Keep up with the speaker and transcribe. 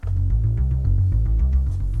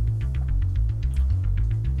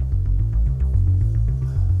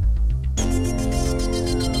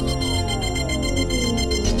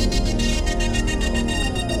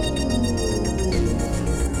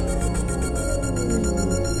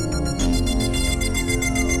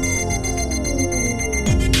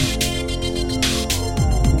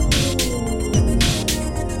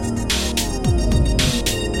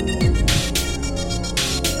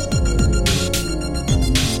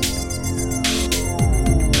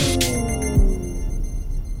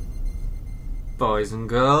boys and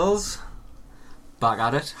girls. Back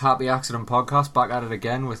at it. Happy Accident Podcast. Back at it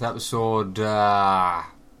again with episode...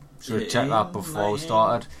 should have checked that before we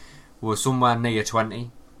started. We're somewhere near 20.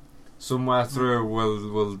 Somewhere through,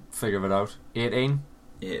 we'll figure it out. 18?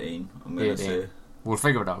 18, I'm going to say. We'll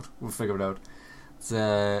figure it out. It's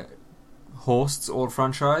hosts, old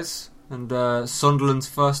Phranchize, and Sunderland's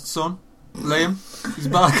first son, Liam. He's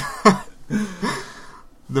back.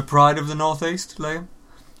 The pride of the Northeast, Liam.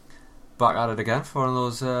 Back at it again for one of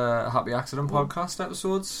those Happy Accident Podcast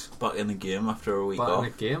episodes. Back in the game after a week off. Back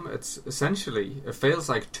in the game. It's essentially, it feels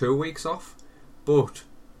like 2 weeks off, but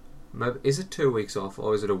maybe, is it 2 weeks off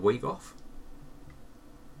or is it a week off?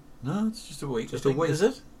 No, it's just a week. Just a week. Is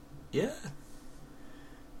it? Yeah.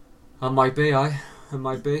 It might be, It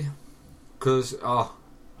might be. Because,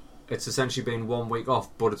 it's essentially been 1 week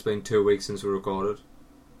off, but it's been 2 weeks since we recorded.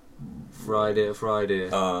 Friday to Friday.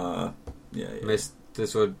 Yeah.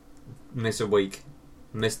 Miss a week.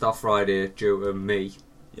 Missed that Friday due to me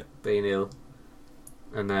being ill.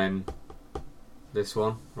 And then this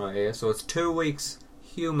one right here. So it's 2 weeks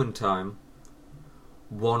human time.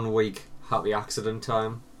 1 week happy accident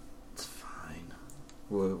time. It's fine.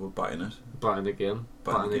 We're batting it. Batting the game.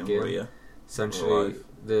 Batting the game. Yeah. Essentially,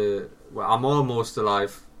 I'm almost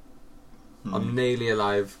alive. I'm nearly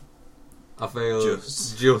alive. I feel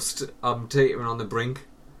just I'm teetering on the brink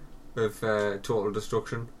of total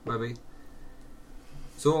destruction, maybe.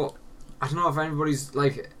 So, I don't know if anybody's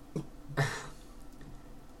like...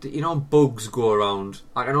 You know, bugs go around.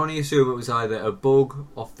 I can only assume it was either a bug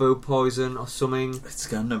or food poison or something. It's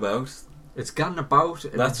gone about.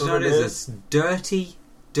 That's what it is. It's dirty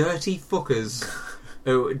fuckers.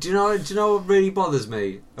 Do you know what really bothers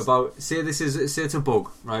me about? Say it's a bug,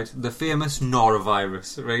 right? The famous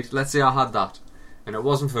norovirus, right? Let's say I had that, and it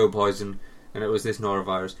wasn't food poison, and it was this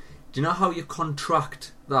norovirus. Do you know how you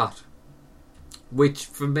contract that? Which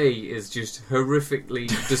for me is just horrifically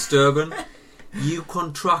disturbing. You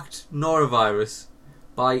contract norovirus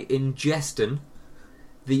by ingesting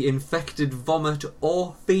the infected vomit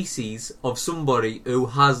or feces of somebody who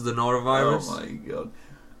has the norovirus. Oh my god.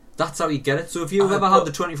 That's how you get it. So if you've ever had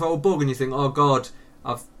the 24-hour bug and you think, oh god,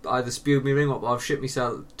 I've either spewed my ring up or I've shit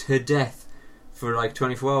myself to death for like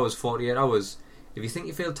 24 hours, 48 hours, if you think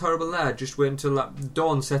you feel terrible there, just wait until that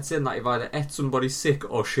dawn sets in that you've either ate somebody sick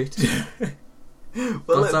or shit.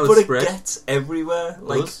 Well, it gets everywhere.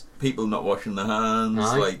 Like people not washing their hands,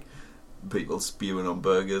 like people spewing on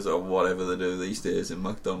burgers or whatever they do these days in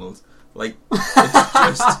McDonald's. Like, it's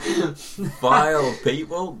just vile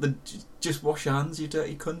people. Just wash your hands, you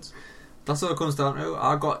dirty cunts. That's what it comes down to.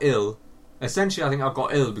 I got ill. Essentially, I think I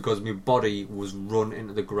got ill because my body was run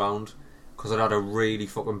into the ground because I'd had a really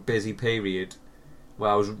fucking busy period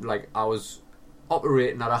where I was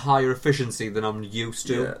operating at a higher efficiency than I'm used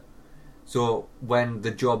to. Yeah. So when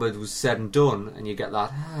the job was said and done, and you get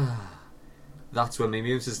that, that's when my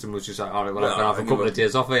immune system was just like, alright, well, I can have a couple of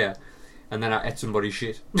days off here. And then I ate somebody's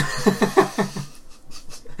shit.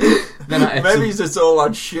 Maybe it's all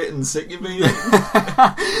that shit and sick you've been eating.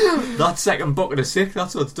 That second bucket of sick,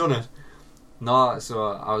 that's what's done it. No, so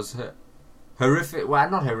I was horrific. Well,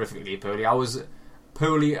 not horrifically poorly. I was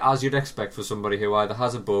poorly as you'd expect for somebody who either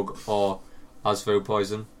has a bug or has food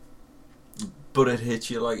poison. But it hits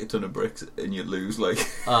you like a ton of bricks and you lose like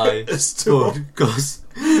a stone.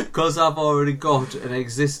 Because I've already got an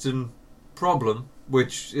existing problem,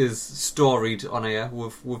 which is storied on here.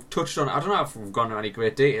 We've touched on, I don't know if we've gone into any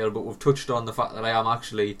great detail, but we've touched on the fact that I am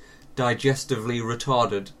actually digestively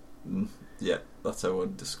retarded. Yeah, that's how I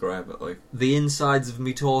would describe it. Like, the insides of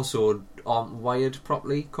my torso aren't wired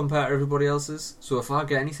properly compared to everybody else's. So if I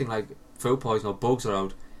get anything like food poison or bugs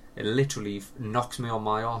around, it literally knocks me on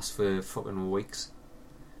my arse for fucking weeks.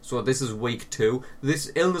 So this is week 2.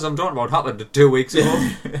 This illness I'm talking about happened 2 weeks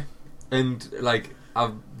ago. And like,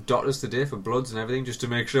 I've doctors today for bloods and everything just to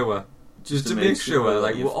make sure. Just to make sure.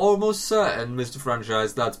 Like, we're almost certain, Mr.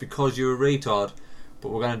 Phranchize, that's because you're a retard. But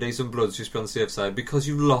we're going to do some bloods just to be on the safe side because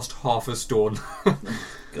you lost half a stone.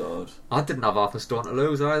 God. I didn't have half a stone to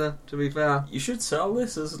lose either, to be fair. You should sell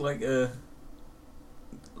this as like a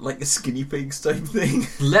skinny pigs type thing.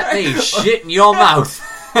 Let me shit in your mouth.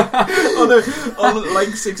 on like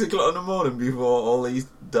 6 o'clock in the morning before all these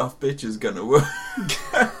daft bitches going to work.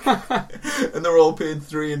 And they're all paying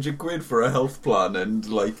 300 quid for a health plan and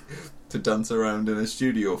like to dance around in a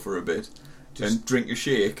studio for a bit and drink a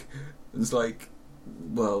shake. And it's like,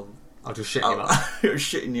 well, I'll just shit in your mouth.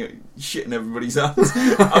 shitting everybody's hands.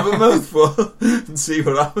 Have a mouthful and see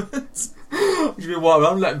what happens. You should be walking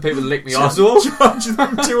around letting people lick me arsehole. Charge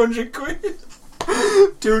them 200 quid.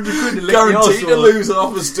 200 quid to lick Guaranteed to lose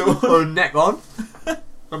half a stone. Or neck on.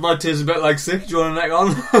 That might taste a bit like sick. Do you want to neck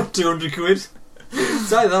on? 200 quid.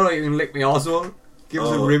 Say that or you can lick me arsehole. Give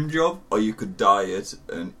us a rim job. Or you could diet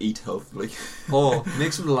and eat healthily. Or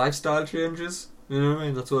make some lifestyle changes. You know what I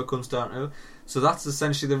mean? That's what it comes down to. So that's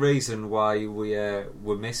essentially the reason why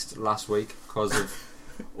we missed last week, because of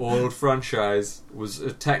old Phranchize was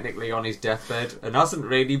technically on his deathbed and hasn't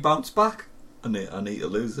really bounced back. I need to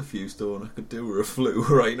lose a few stone. I could do with a flu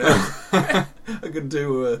right now. I could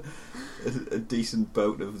do a decent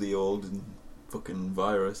bout of the old fucking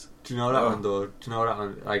virus. Do you know that one though? Do you know what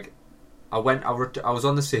happened? Like, I was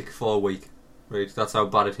on the sick for a week. Right, that's how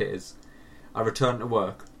bad it is. I returned to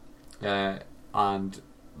work, and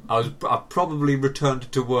I probably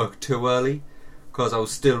returned to work too early because I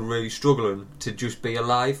was still really struggling to just be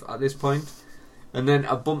alive at this point. And then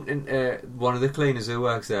I bumped into one of the cleaners who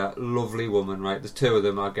works there, lovely woman, right? There's two of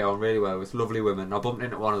them I get on really well with, lovely women. I bumped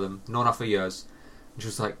into one of them, known her for years, and she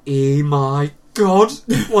was like, "Eh, my God,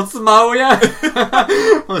 what's the matter with you?"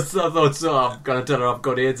 I thought, so I'm going to tell her I've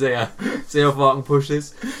got AIDS here, see how far I can push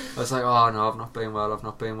this. I was like, "Oh no, I've not been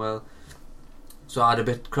well. So I had a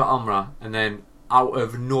bit of camera, and then out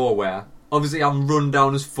of nowhere, obviously I'm run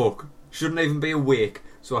down as fuck, shouldn't even be awake,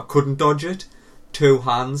 so I couldn't dodge it. 2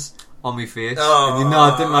 hands on my face, and you know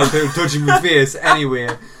I didn't like people touching my face anyway.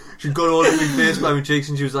 She got all over my face by my cheeks,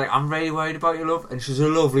 and she was like, "I'm really worried about you, love." And she's a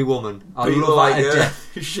lovely woman. I love her to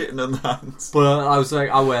death. Shitting on the hands. But I was like,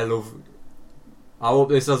 "I will, love. I hope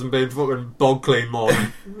this hasn't been fucking bog clean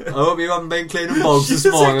morning. I hope you haven't been cleaning bogs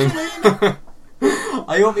this morning."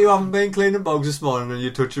 I hope you haven't been cleaning bogs this morning and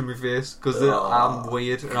you're touching my face, because I'm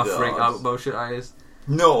weird and I freak out about shit I is.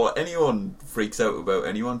 No, anyone freaks out about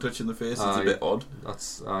anyone touching the face. It's a bit odd.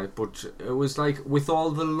 That's but it was like, with all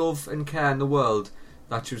the love and care in the world,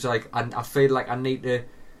 that she was like, I feel like I need to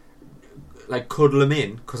like cuddle him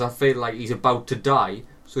in because I feel like he's about to die.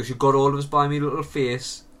 So she got all of us by me little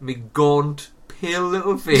face, me gaunt, pale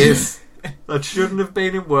little face that shouldn't have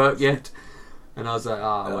been in work yet. And I was like,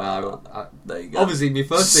 there you go. Obviously, my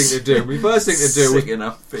first thing to do was sicking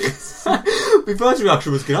up face. My first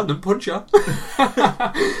reaction was, "Get on and punch her."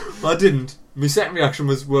 I didn't. My second reaction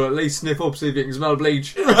was, "Well, at least sniff up, see if you can smell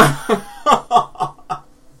bleach."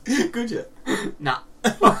 Could you? Nah.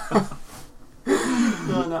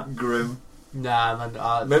 No. Grim. Nah,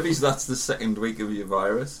 man. Maybe that's the second week of your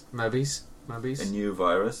virus. Maybe. A new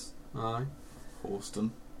virus. Aye.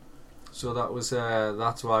 Houston. So that was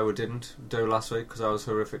that's why we didn't do last week, because I was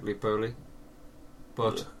horrifically poorly.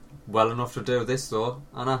 But well enough to do this though,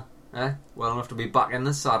 Anna. Well enough to be back in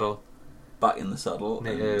the saddle. Back in the saddle.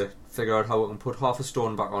 Need to figure out how we can put half a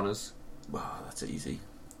stone back on us. Wow, that's easy.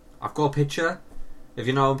 I've got a picture. If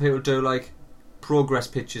you know when people do like progress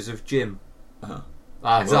pictures of gym.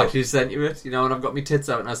 I actually sent you it. You know, when I've got my tits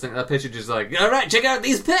out and I was thinking that picture just like, "Alright, check out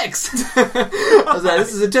these pics." I was like,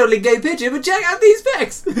 "This is a totally gay picture, but check out these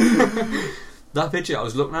pics." That picture, I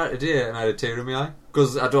was looking at it today and I had a tear in my eye.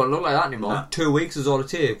 Because I don't look like that anymore. Nah. 2 weeks is all it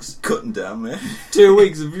takes. Cutting down, man. 2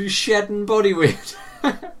 weeks of shedding body weight.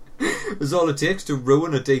 Is all it takes to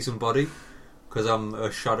ruin a decent body. Because I'm a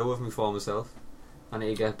shadow of my former self. I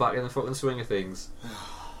need to get back in the fucking swing of things.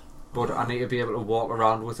 But I need to be able to walk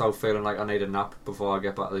around without feeling like I need a nap before I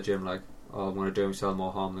get back to the gym. Like, I'm going to do myself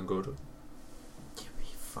more harm than good. You'll be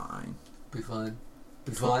fine. Be fine.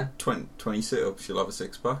 20 sit-ups, you'll have a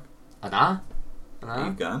 6-pack. I know.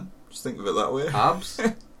 You can. Just think of it that way. Abs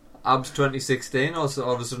 2016 also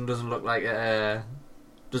all of a sudden doesn't look like a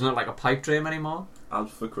pipe dream anymore.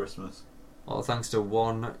 Abs for Christmas. All thanks to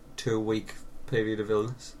 1-2 week period of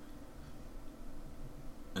illness.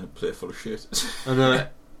 And a plate full of shit. And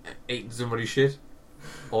eating somebody's shit.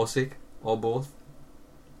 Or sick. Or both.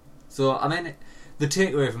 So, I mean, the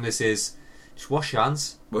takeaway from this is, just wash your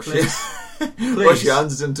hands. Wash your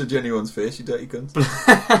hands into anyone's face, you dirty cunt.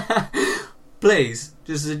 Please,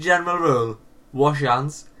 just as a general rule, wash your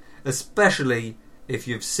hands. Especially if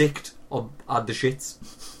you've sicked or had the shits.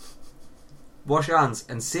 Wash your hands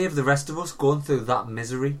and save the rest of us going through that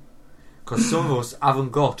misery. Because some of us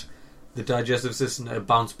haven't got the digestive system to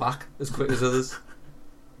bounce back as quick as others.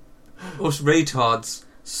 Us retards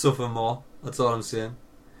suffer more. That's all I'm saying.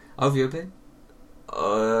 How have you been?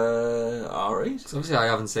 Alright. Obviously I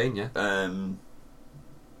haven't seen you.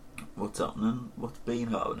 What's happening? What's been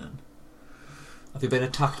happening? Have you been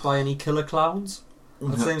attacked by any killer clowns?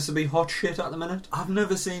 That seems to be hot shit at the minute. I've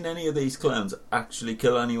never seen any of these clowns actually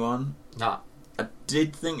kill anyone. Nah. I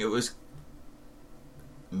did think it was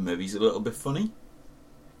maybe it's a little bit funny.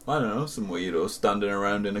 I don't know, some weirdo standing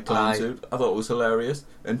around in a clown suit. I thought it was hilarious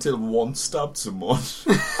until one stabbed someone.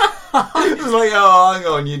 It was like, oh, hang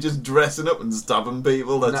on, you're just dressing up and stabbing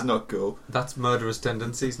people. That's not cool. That's murderous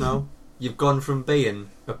tendencies now. you've gone from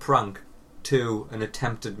being a prank to an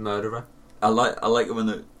attempted murderer. I like it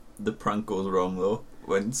when the prank goes wrong though.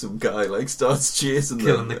 When some guy like starts chasing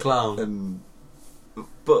killing them, the clown.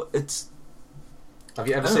 But it's. Have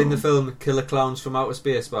you ever seen the film Killer Clowns from Outer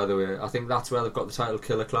Space? By the way, I think that's where they've got the title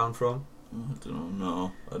Killer Clown from. I don't know.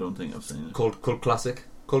 No, I don't think I've seen it. Cult classic.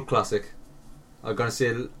 Cult classic. I'm gonna say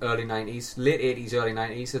early 90s, late 80s, early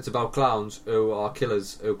 90s. It's about clowns who are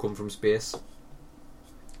killers who come from space.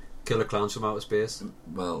 Killer Clowns from Outer Space.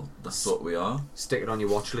 Well, that's what we are. Stick it on your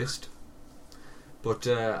watch list. But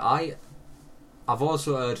I've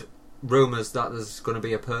also heard rumours that there's going to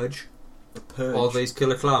be a purge. A purge? All these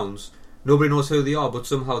killer clowns. Nobody knows who they are, but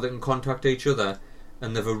somehow they can contact each other,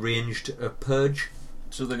 and they've arranged a purge.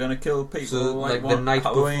 So they're going to kill people so, like the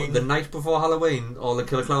night before Halloween, all the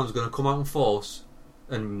killer clowns are going to come out in force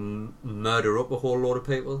and murder up a whole load of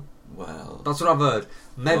people. Well, that's what I've heard.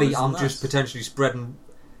 Maybe I'm just potentially spreading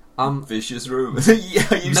vicious rumours.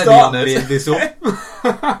 Yeah, you maybe I'm made this up.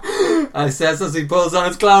 I says as he pulls on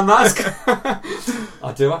his clown mask.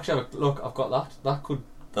 I do actually have a look. I've got that. That could.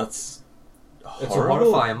 That's. It's a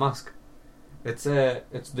horrifying mask. It's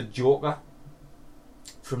the Joker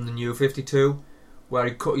from the New 52, where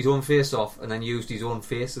he cut his own face off and then used his own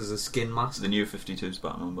face as a skin mask. The New 52's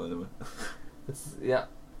Batman, by the way. Yeah.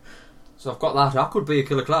 So I've got that. I could be a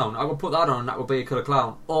killer clown. I would put that on and that would be a killer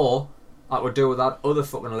clown. Or I would do what that other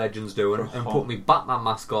fucking legend's doing and put me Batman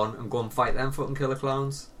mask on and go and fight them fucking killer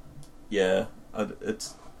clowns. Yeah.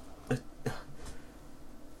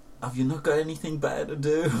 Have you not got anything better to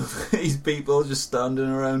do? These people just standing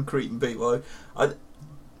around creeping people out.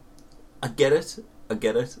 I get it.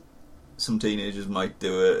 Some teenagers might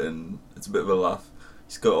do it and it's a bit of a laugh.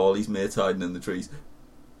 He's got all his mates hiding in the trees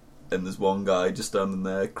and there's one guy just standing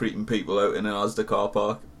there creeping people out in an Asda car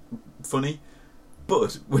park. Funny.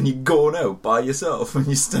 But when you're going out by yourself and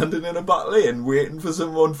you're standing in a back lane waiting for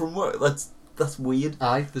someone from work, that's weird.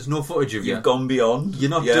 Aye, there's no footage of you. You've gone beyond. You're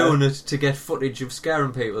not doing it to get footage of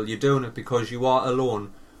scaring people. You're doing it because you are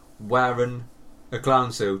alone, wearing a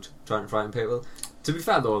clown suit, trying to frighten people. To be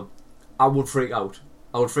fair though, I would freak out.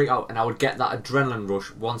 And I would get that adrenaline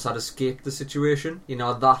rush once I'd escaped the situation. You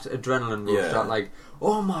know, that adrenaline rush, that like,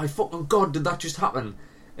 oh my fucking god, did that just happen?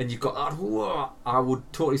 And you've got that, whoa, I would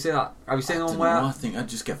totally say that. Have you seen the one where... I think I'd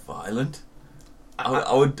just get violent.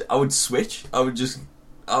 I would switch.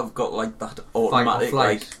 I've got like that automatic,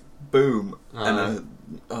 like, boom. And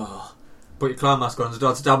put your clown mask on and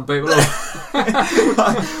start stabbing people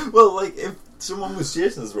up. Well, like, if someone was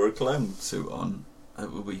chasing us with a clown suit on, it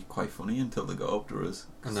would be quite funny until they got up to us.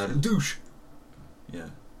 And then, douche. Yeah.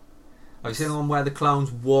 Have you seen the one where the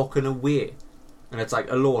clown's walking away? And it's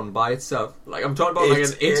like alone by itself. Like I'm talking about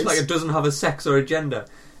like it doesn't have a sex or a gender.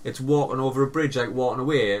 It's walking over a bridge, like walking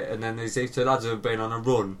away, and then there's these two lads who have been on a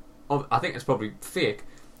run. I think it's probably fake,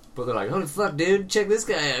 but they're like, holy fuck dude, check this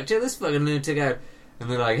guy out, check this fucking lunatic out.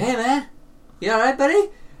 And they're like, hey man, you alright buddy?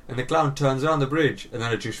 And the clown turns around the bridge and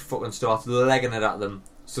then it just fucking starts legging it at them.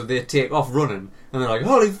 So they take off running and they're like,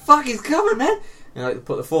 holy fuck, he's coming man. And like they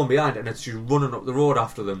put the phone behind it and it's just running up the road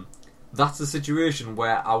after them. That's the situation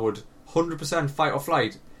where I would 100% fight or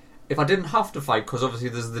flight. If I didn't have to fight, because obviously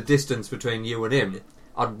there's the distance between you and him,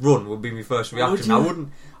 I'd run. Would be my first reaction. I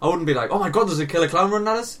wouldn't be like, oh my god, there's a killer clown running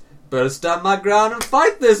at us. Better stand my ground and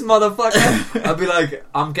fight this motherfucker. I'd be like,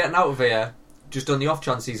 I'm getting out of here. Just on the off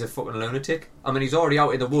chance he's a fucking lunatic. I mean, he's already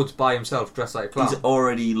out in the woods by himself, dressed like a clown. He's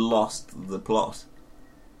already lost the plot.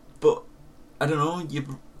 But I don't know.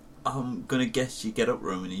 I'm gonna guess you get up to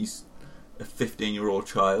him and he's a 15-year-old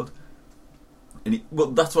child. And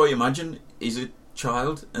that's what I imagine. He's a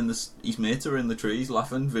child, and his mates are in the trees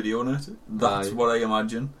laughing, videoing it. That's what I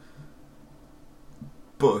imagine.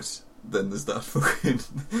 But then there's that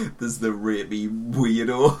there's the rapey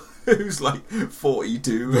weirdo who's like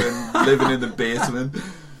 42 and living in the basement,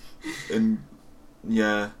 and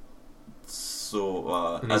yeah.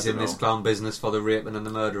 So and he's in this clown business for the raping and the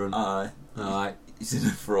murdering. Aye. He's in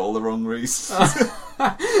it for all the wrong reasons.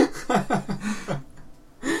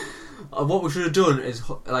 What we should have done is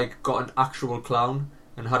like got an actual clown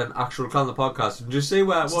and had an actual clown on the podcast and just see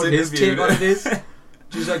what his take on it is.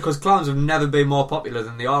 Just like, because clowns have never been more popular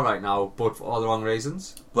than they are right now, but for all the wrong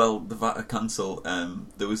reasons. Well, the Vatican Council,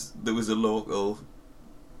 there was a local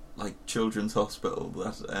like children's hospital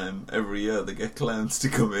that every year they get clowns to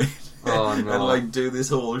come in and like do this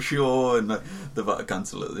whole show, and like, the Vatican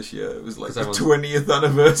Council this year it was like the 20th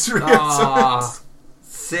anniversary.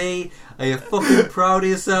 See, are you fucking proud of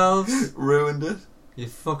yourselves? Ruined it, you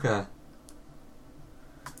fucker.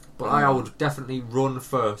 But I would definitely run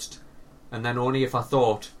first, and then only if I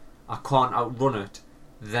thought I can't outrun it,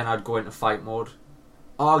 then I'd go into fight mode.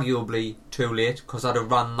 arguably too late because I'd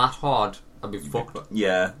have run that hard. I'd be fucked.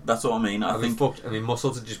 Yeah, that's what I mean. I'd be fucked. I mean,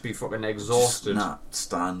 muscles would just be fucking exhausted.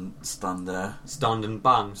 Stand there. Stand and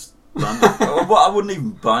bang. Well, I wouldn't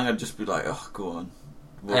even bang. I'd just be like, oh, go on.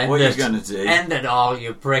 What are you going to do? End it all,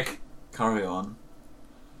 you prick. Carry on.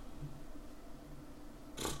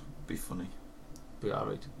 Be funny. Be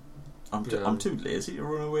alright. I'm too lazy to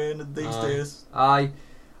run away these days. I'm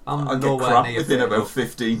get nowhere crap near within fit about enough.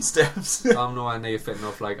 15 steps. I'm nowhere near fit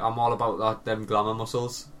enough. Like, I'm all about them glamour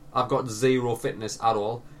muscles. I've got zero fitness at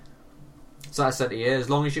all. So I said to you, as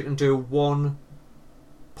long as you can do one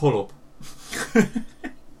pull-up.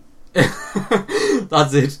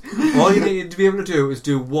 That's it. All you need to be able to do is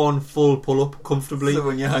do one full pull-up comfortably. So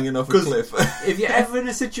when you're hanging off a cliff. If you're ever in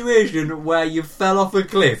a situation where you fell off a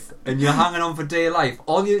cliff and you're hanging on for dear life,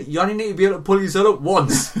 you only need to be able to pull yourself up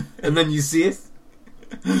once and then you're safe.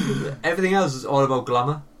 Everything else is all about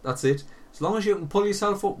glamour. That's it. As long as you can pull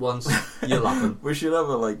yourself up once, you're laughing. We should have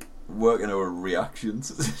working our reactions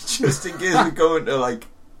just in case we go into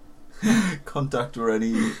contact with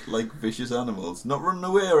any vicious animals. Not running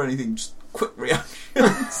away or anything, just quick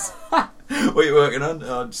reactions. What are you working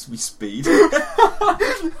on? Just me speed. Well,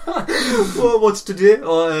 what's today?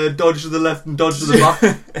 Dodge to the left and dodge to the back.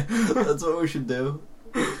 That's what we should do.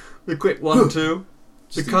 The quick 1-2.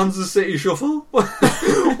 The Kansas City Shuffle.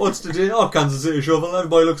 What's today? Oh, Kansas City Shuffle.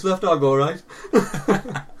 Everybody looks left, I'll go right.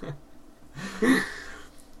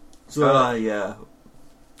 So, yeah.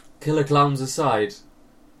 Killer clowns aside,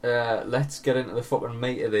 let's get into the fucking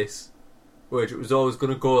meat of this. Which it was always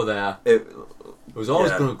going to go there. It was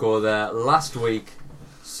always going to go there. Last week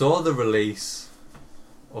saw the release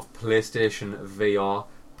of PlayStation VR.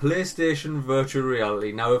 PlayStation Virtual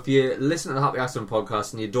Reality. Now, if you listen to the Happy Accident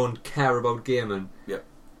podcast and you don't care about gaming,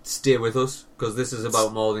 stay with us, because this is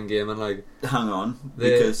about more than gaming. Hang on,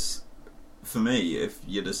 because for me, if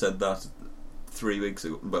you'd have said that 3 weeks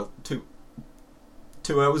ago, well, 2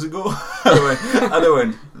 hours ago, I'd have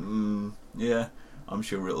went, yeah, I'm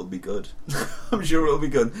sure it'll be good. I'm sure it'll be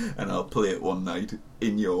good, and I'll play it one night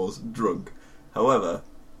in yours, drunk. However,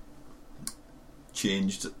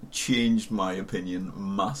 changed my opinion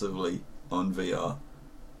massively on VR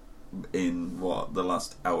in the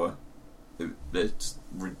last hour. It's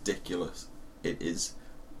ridiculous. It is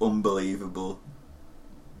unbelievable.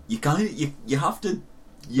 You have to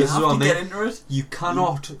get into it. You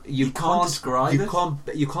can't describe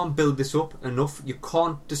it. You can't build this up enough. You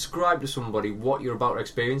can't describe to somebody what you're about to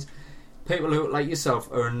experience. People who, like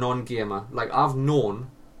yourself, are a non-gamer. I've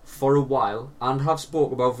known for a while and have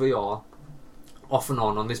spoke about VR off and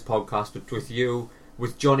on this podcast, but with you,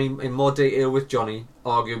 with Johnny, in more detail with Johnny.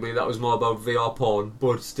 Arguably that was more about VR porn,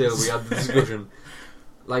 but still we had the discussion.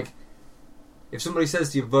 If somebody says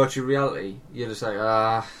to you virtual reality, you're just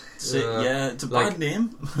like, it's a bad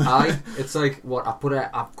name. It's what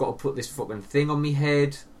I've got to put this fucking thing on my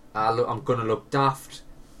head. I'm gonna look daft,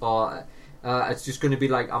 or it's just gonna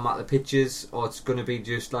be I'm at the pictures, or it's gonna be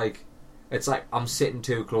just it's I'm sitting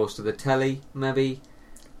too close to the telly, maybe.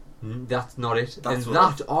 That's not it.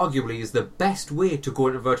 That arguably is the best way to go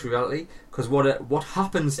into virtual reality, because what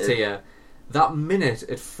happens to you that minute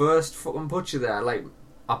it first fucking puts you there.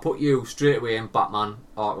 I put you straight away in Batman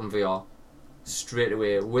Arkham VR. Straight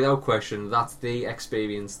away, without question, that's the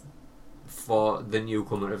experience for the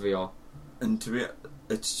newcomer to VR. And to me,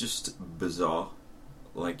 it's just bizarre.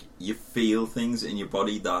 You feel things in your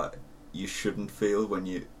body that you shouldn't feel when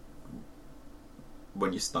you're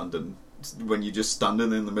standing. When you're just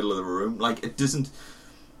standing in the middle of the room, it doesn't.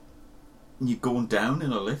 You're going down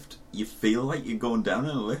in a lift. You feel like you're going down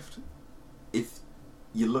in a lift. If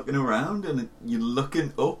you're looking around and you're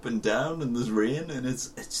looking up and down and there's rain and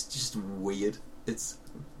it's just weird. It's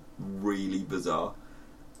really bizarre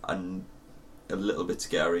and a little bit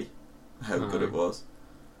scary how good it was,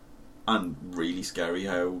 and really scary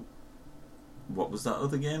how. What was that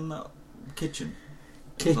other game? That Kitchen.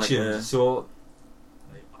 So.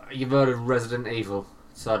 You've heard of Resident Evil.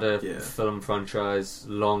 It's had a film franchise,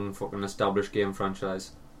 long fucking established game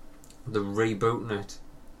franchise. They're rebooting it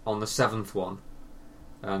on the 7th one,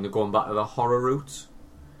 and they're going back to the horror roots.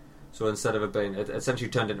 So instead of it being, it essentially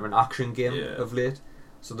turned into an action game of late.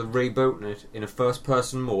 So they're rebooting it in a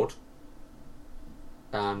first-person mode,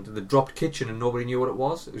 and they dropped Kitchen and nobody knew what it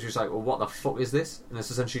was. It was just well, what the fuck is this? And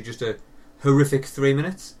it's essentially just a horrific 3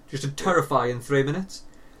 minutes, just a terrifying 3 minutes.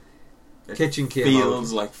 Kitchen came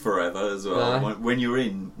feels out. Like forever as well. When you're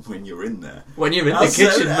in there. When you're in the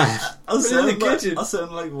kitchen, man. I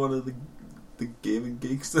sound like one of the gaming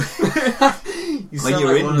geeks. When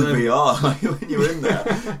you're in the VR, when you're in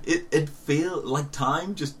there, it feels like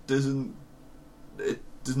time just doesn't.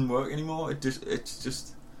 doesn't work anymore.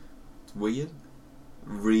 It's weird,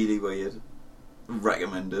 really weird.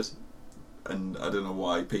 Recommend it, and I don't know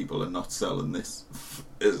why people are not selling this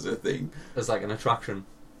as a thing. As like an attraction.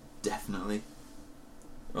 Definitely.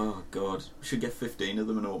 Oh god, we should get 15 of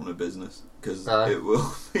them and open a business because it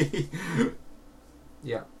will be.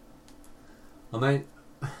 Yeah. I mean,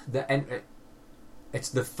 it's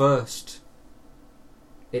the first.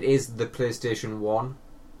 It is the PlayStation 1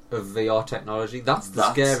 of VR technology. That's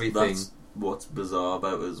the scary thing. That's what's bizarre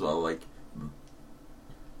about it as well. Like,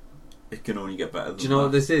 it can only get better than that. Do you know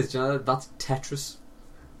what this is? Do you know that's Tetris?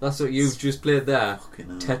 That's what you've just played there.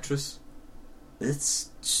 Tetris.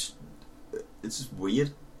 It's just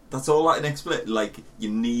weird. That's all I can explain. Like, you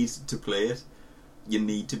need to play it. You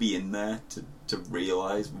need to be in there to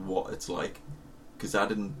realise what it's like. Because I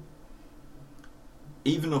didn't...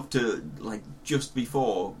 Even up to, like, just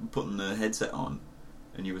before putting the headset on,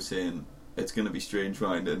 and you were saying, it's going to be strange,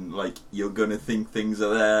 right? And, like, you're going to think things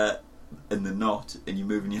are there, and they're not, and you're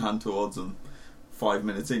moving your hand towards them. 5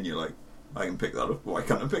 minutes in, you're like, I can pick that up. Why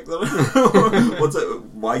can't I pick that up? What's it?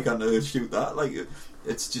 Why can't I shoot that? Like,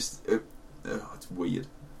 it's just... it's weird.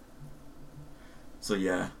 So,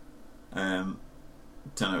 yeah. 10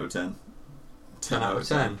 out of 10. 10 out of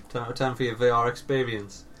 10. 10 out of 10 for your VR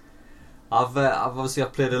experience. I've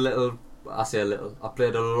played a little. I say a little. I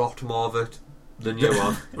played a lot more of it than you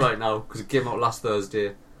have right now because it came out last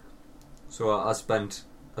Thursday. So I spent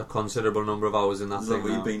a considerable number of hours in that thing.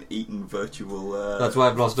 You've been eating virtual. That's why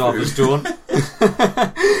I've lost half a stone.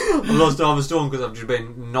 I've lost half a stone because I've just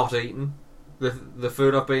been not eating. The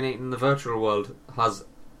food I've been eating in the virtual world has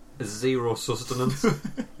zero sustenance,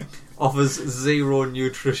 offers zero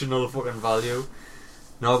nutritional fucking value.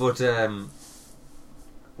 No, but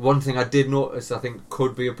one thing I did notice I think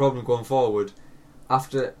could be a problem going forward.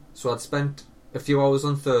 So I'd spent a few hours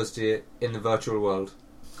on Thursday in the virtual world,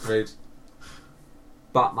 right?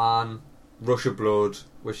 Batman, Rush of Blood,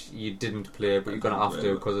 which you didn't play, but you're gonna have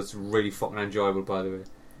to because it's really fucking enjoyable, by the way.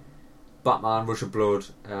 Batman, Rush of Blood,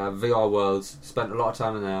 VR Worlds, spent a lot of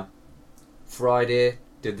time in there. Friday,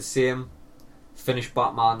 did the same. Finished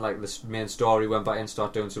Batman, like the main story, went back in,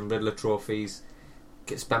 started doing some Riddler trophies.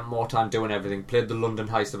 Spent more time doing everything. Played the London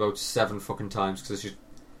Heist about 7 fucking times because it's just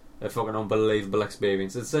a fucking unbelievable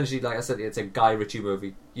experience. It's essentially, like I said, it's a Guy Ritchie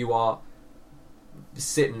movie. You are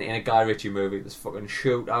sitting in a Guy Ritchie movie. There's fucking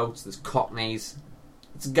shootouts, there's cockneys.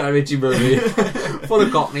 It's a Guy Ritchie movie. Full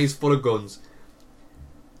of cockneys, full of guns.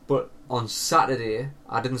 But on Saturday,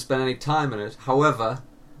 I didn't spend any time in it. However,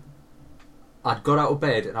 I'd got out of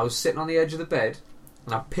bed and I was sitting on the edge of the bed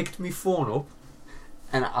and I picked my phone up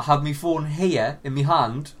and I had my phone here in my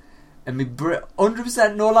hand and my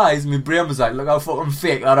 100% no lies, my brain was like, look how fucking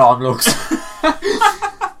fake that arm looks.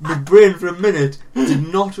 My brain for a minute did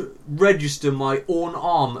not register my own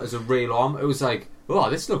arm as a real arm. It was like, oh,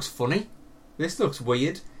 this looks funny, this looks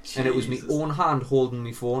weird. Jesus. And it was my own hand holding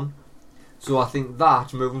my phone. So I think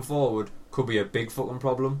that, moving forward, could be a big fucking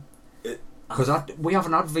problem. Because we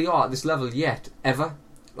haven't had VR at this level yet, ever.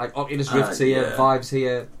 Like, Oculus Rift's here, Vive's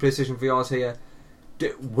here, PlayStation VR's here.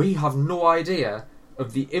 We have no idea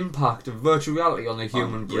of the impact of virtual reality on the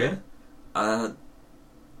human brain. I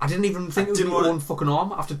didn't even think it was my own fucking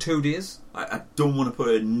arm after 2 days. I don't want to put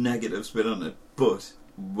a negative spin on it, but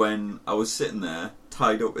when I was sitting there,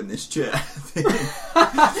 tied up in this chair,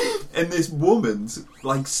 and this woman's,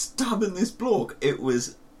 like, stabbing this bloke, it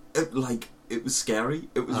was scary.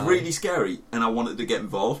 It was really scary, and I wanted to get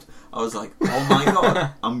involved. I was like, oh my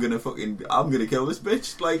god, I'm gonna kill this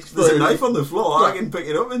bitch. Like, there's a knife on the floor, I can pick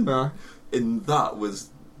it up, and that was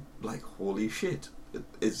like, holy shit,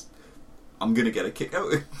 I'm gonna get a kick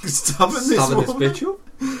out of stabbing this bitch up.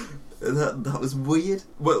 That was weird.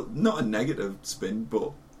 Well, not a negative spin,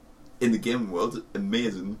 but in the game world,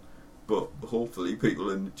 amazing. But hopefully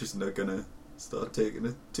people are just not gonna start taking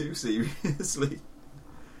it too seriously.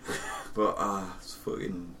 But it's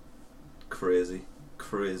fucking crazy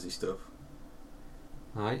stuff.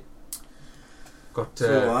 Alright. Got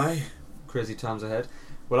so crazy times ahead.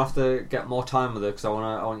 We'll have to get more time with it because I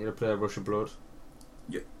want you to play Rush of Blood.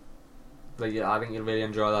 Yeah. Like, I think you'll really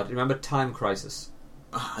enjoy that. Remember Time Crisis?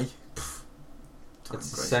 Aye.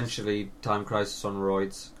 It's essentially Time Crisis on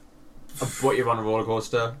roids. But you're on a roller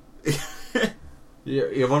coaster.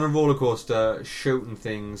 You're on a roller coaster shooting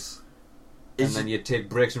things. And then you take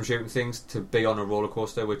breaks from shooting things to be on a roller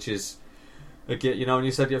coaster, which is, again, you know, when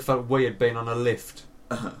you said you felt weird being on a lift,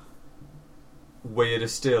 weirder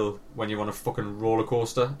still when you're on a fucking roller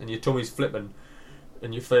coaster and your tummy's flipping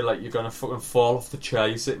and you feel like you're gonna fucking fall off the chair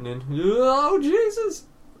you're sitting in. Oh Jesus!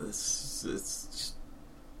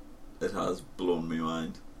 It has blown my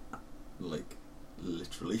mind, like,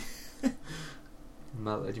 literally.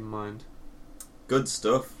 melted your mind. Good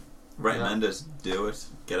stuff. Recommend it. Do it.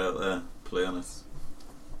 Get out there. Play on it.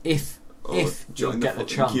 If you get the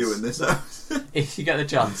chance, queue in this house. if you get the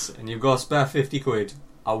chance and you've got a spare 50 quid,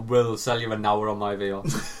 I will sell you an hour on my VR.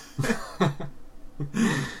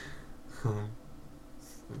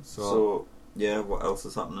 So, yeah, what else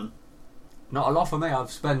is happening? Not a lot for me.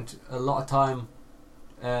 I've spent a lot of time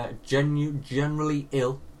generally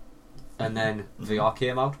ill, and then VR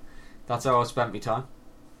came out. That's how I spent my time.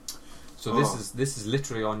 So this is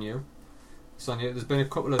literally on you. It's on you. There's been a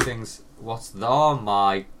couple of things. Oh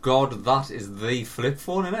my god, that is the flip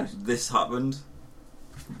phone, isn't it? This happened.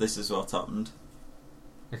 This is what happened.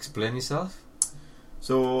 Explain yourself.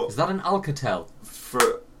 So is that an Alcatel?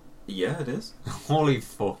 Yeah, it is. Holy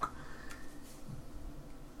fuck.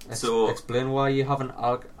 Explain why you have an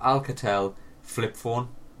Alcatel flip phone.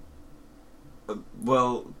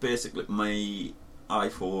 Well, basically, my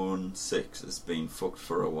iPhone 6 has been fucked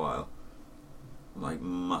for a while. Like,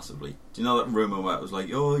 massively. Do you know that rumour where it was like,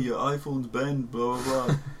 oh, your iPhone's bent, blah, blah,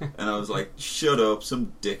 blah. And I was like, shut up,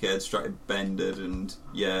 some dickhead's trying to bend it, and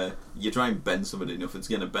yeah, you try and bend something enough, it's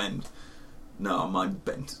going to bend. No, mine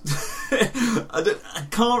bent. I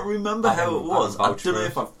can't remember how it was. I don't know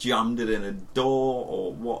if I've jammed it in a door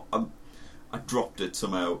or what. I dropped it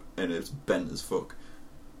somehow and it's bent as fuck.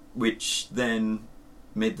 Which then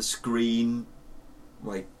made the screen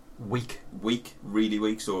like weak, really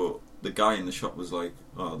weak. So the guy in the shop was like,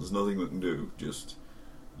 oh, there's nothing we can do, just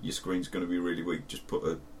your screen's going to be really weak, just put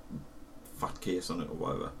a fat case on it or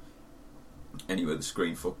whatever. Anyway, the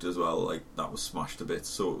screen fucked as well, like that was smashed a bit,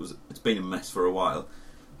 so it's been a mess for a while.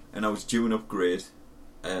 And I was due an upgrade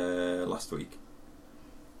last week,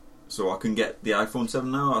 so I can get the iPhone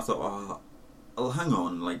 7 now. I thought, oh, I'll hang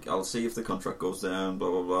on, like I'll see if the contract goes down, blah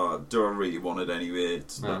blah blah. Do I really want it anyway?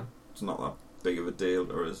 It's not that big of a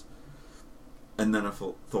deal, or is. And then I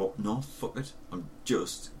thought, no, fuck it, I'm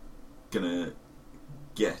just gonna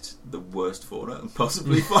get the worst phone I can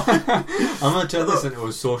possibly find. I'm going to turn this into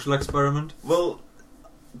a social experiment. Well,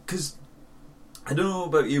 because I don't know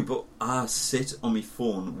about you, but I sit on my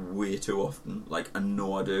phone way too often. Like, I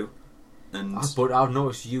know I do. But I've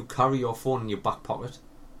noticed you carry your phone in your back pocket.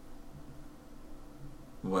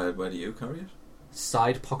 Where do you carry it?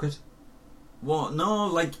 Side pocket. What? No,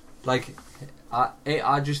 like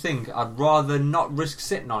I just think I'd rather not risk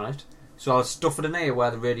sitting on it. So I'll stuff it in here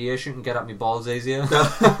where the radiation can get at my balls easier. Just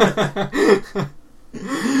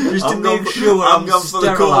to make sure I'm going for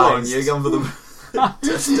the colon, you're going for the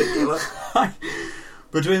testicular.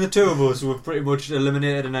 Between the two of us, we've pretty much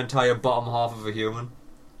eliminated an entire bottom half of a human.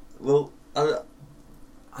 Well, I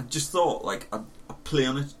just thought, like, I play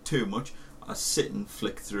on it too much. I sit and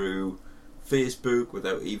flick through Facebook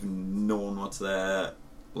without even knowing what's there.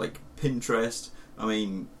 Like, Pinterest. I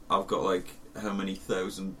mean, I've got, like, how many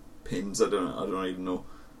thousand pins, I don't even know.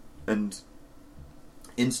 And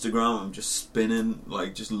Instagram, I'm just spinning,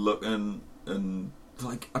 like just looking, and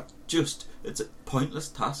like it's a pointless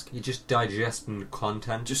task. You're just digesting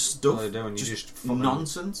content, just stuff, doing. You're just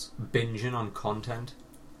nonsense, binging on content,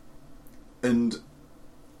 and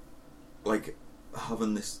like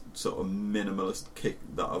having this sort of minimalist kick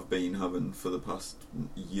that I've been having for the past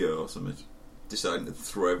year or something. Deciding to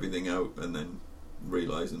throw everything out and then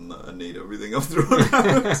realising that I need everything I've thrown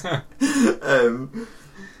out.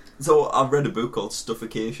 So I read a book called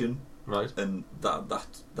Stuffication, right? And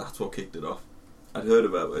that's what kicked it off. I'd heard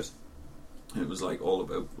about it, and it was like all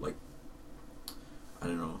about, like, I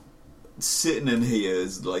don't know, sitting in here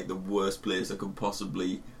is like the worst place I could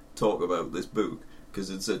possibly talk about this book,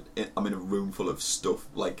 because I'm in a room full of stuff.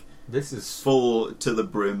 Like, this is full to the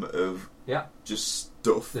brim of just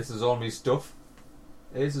stuff. This is all me stuff.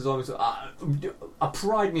 I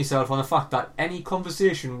pride myself on the fact that any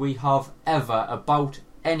conversation we have ever about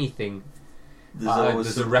anything,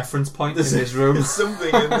 there's a reference point in this room. There's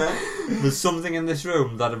something in there. There's something in this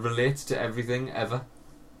room that relates to everything ever.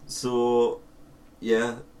 So,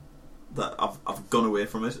 yeah, that I've gone away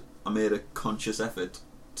from it. I made a conscious effort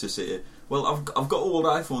to say, well, I've got old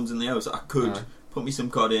iPhones in the house. I could put my SIM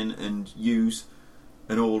card in and use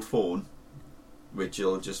an old phone, which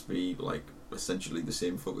will just be like essentially the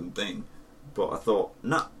same fucking thing. But I thought,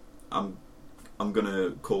 nah, I'm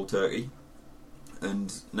gonna call turkey,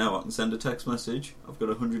 and now I can send a text message. I've got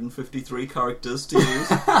 153 characters to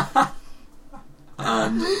use.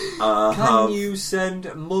 And can you send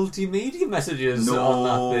multimedia messages on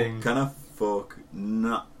that thing? Can I? Fuck,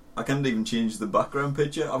 nah. I can't even change the background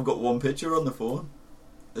picture. I've got one picture on the phone.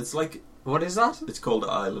 It's like, what is that? It's called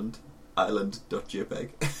Island. Island.jpg.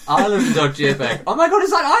 Island.jpg. Oh my god, is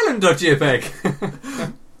that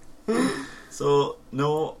Island.jpg? So,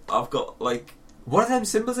 no, I've got like What are them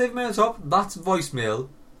symbols they've made on top? That's voicemail.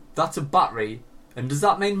 That's a battery. And does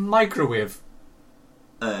that mean microwave?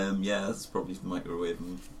 Yeah, that's probably microwave.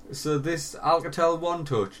 So this Alcatel One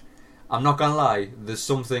Touch, I'm not gonna lie, there's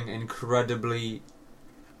something incredibly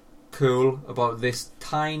cool about this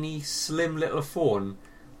tiny, slim little phone.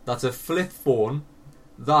 That's a flip phone.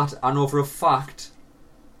 That I know for a fact.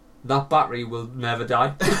 That battery will never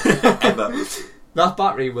die. Ever. That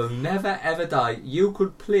battery will never ever die. You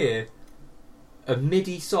could play a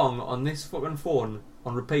MIDI song on this fucking phone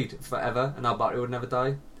on repeat forever, and that battery would never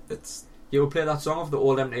die. You would play that song off the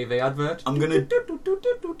old MTV advert. I'm gonna do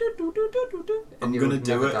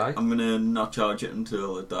it. Die. I'm gonna not charge it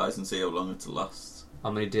until it dies and see how long it lasts.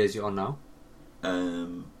 How many days are you on now?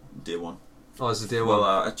 Day one. Oh, it's day one. Well,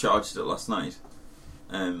 I charged it last night.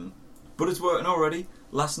 But it's working already.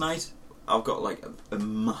 Last night, I've got like a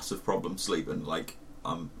massive problem sleeping. Like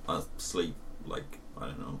I sleep like I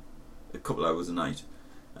don't know, a couple hours a night,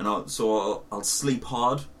 and I'll sleep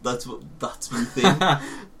hard. That's my thing.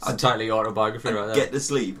 It's entirely autobiography right there. Get to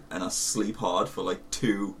sleep, and I sleep hard for like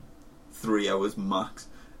 2-3 hours max,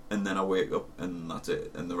 and then I wake up, and that's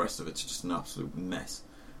it. And the rest of it's just an absolute mess.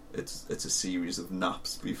 It's a series of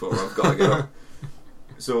naps before I've got to get up.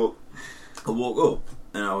 So I woke up,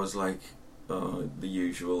 and I was like, the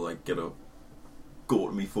usual, like, get up, go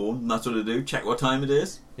to my phone, and that's what I do, check what time it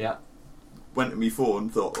is. Yeah. Went to my phone,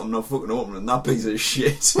 thought, I'm not fucking opening that piece of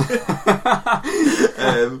shit.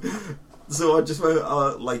 So I just went,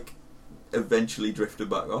 eventually drifted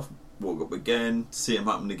back off, woke up again, same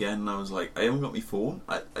happened again, and I was like, I haven't got my phone.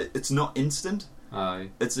 It's not instant. Aye.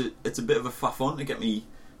 It's a bit of a faff on to get me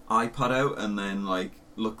iPad out and then, like,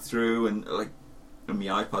 look through, and my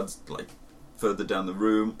iPad's, like, further down the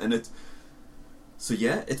room, and it's... So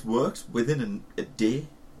yeah, it worked within a day.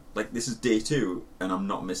 Like, this is day 2, and I'm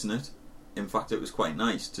not missing it. In fact, it was quite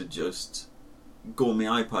nice to just go on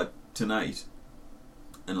my iPad tonight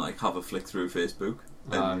and, like, have a flick through Facebook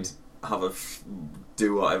and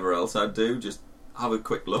do whatever else I'd do. Just have a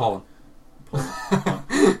quick look. Porn. Oh,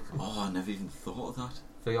 I never even thought of that.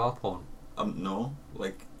 VR porn. No,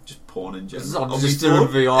 like, just porn in general. I'm just doing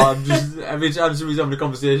VR. Every time somebody's having a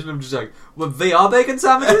conversation, I'm just like, what, VR bacon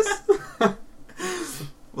sandwiches?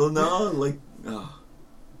 Well, no, like, I'll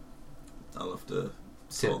have to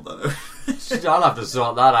sort that out. I'll have to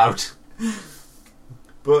sort that out.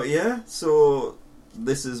 But yeah, so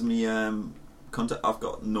this is me contact. I've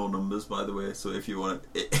got no numbers, by the way, so if you want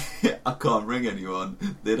to, I can't ring anyone.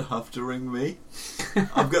 They'd have to ring me.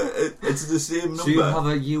 I've got it's the same number.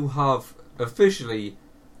 So you have officially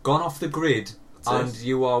gone off the grid, and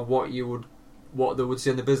you are what they would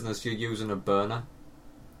say in the business. You're using a burner.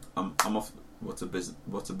 I'm off. What's a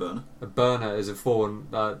burner? A burner is a phone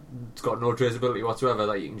that's got no traceability whatsoever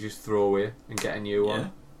that you can just throw away and get a new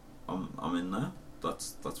one. I'm in there.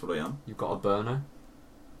 That's what I am. You've got a burner.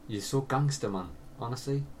 You're so gangster, man.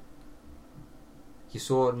 Honestly, you're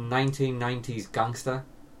so 1990s gangster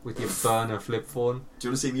with your burner flip phone. Do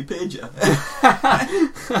you want to see me pager?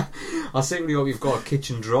 I secretly hope you've got a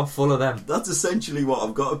kitchen drawer full of them. That's essentially what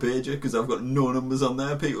I've got, a pager, because I've got no numbers on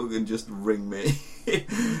there. People can just ring me.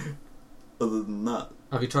 Other than that,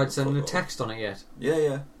 have you tried sending a text on it yet?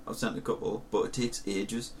 Yeah, I've sent a couple, but it takes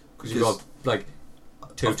ages because you've got like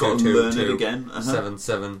 222 again.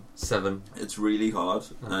 777. It's really hard.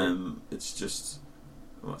 It's just,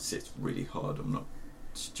 well, I say it's really hard. I'm not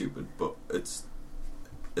stupid, but it's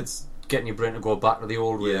getting your brain to go back to the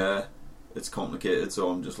old way. Yeah, it's complicated. So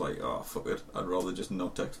I'm just like, oh fuck it. I'd rather just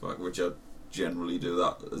not text back, which I generally do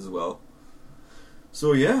that as well.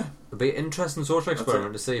 So yeah, it'd be an interesting social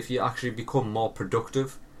experiment to see if you actually become more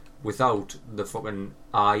productive without the fucking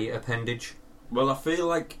eye appendage. Well, I feel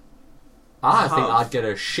like I think I'd get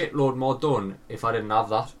a shitload more done if I didn't have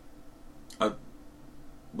that. I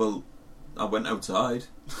went outside,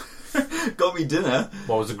 got me dinner.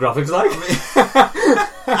 What was the graphics like?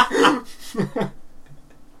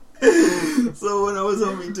 So when I was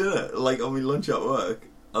on my dinner, like on my lunch at work,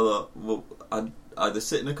 I thought, well, I'd either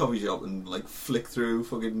sit in a coffee shop and like flick through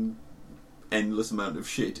fucking endless amount of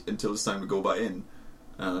shit until it's time to go back in,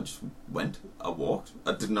 and I just went. I walked.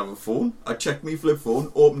 I didn't have a phone. I checked my flip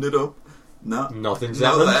phone, opened it up. Nothing's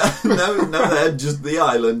happened. Now there, just the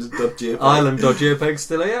island.jpg. Island.jpg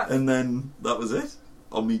still here. And then that was it.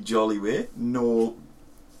 On me jolly way. No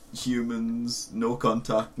humans, no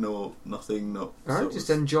contact, no nothing, no. Alright, just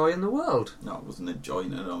enjoying the world. No, I wasn't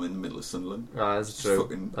enjoying it. I'm in the middle of Sunderland. That's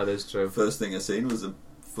true. That is true. First thing I seen was a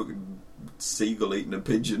fucking seagull eating a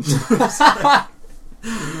pigeon.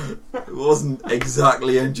 It wasn't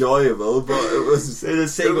exactly enjoyable, but it was. A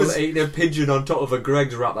seagull eating a pigeon on top of a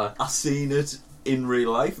Greggs wrapper. I seen it in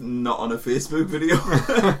real life, not on a Facebook video.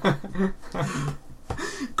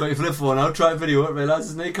 Got your flip phone out, try a video it, realise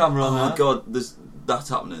there's no camera on Oh there. my god, that's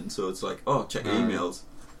happening. So it's like, oh, check your emails.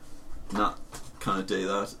 Nah, can't do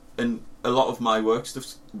that. And a lot of my work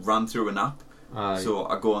stuff's ran through an app. So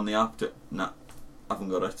I go on the app to, I haven't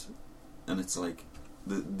got it. And it's like,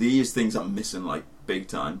 these things I'm missing, like, big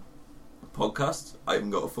time. Podcasts, I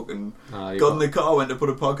haven't got a fucking... got in the car, went to put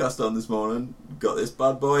a podcast on this morning, got this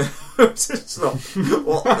bad boy. It's like,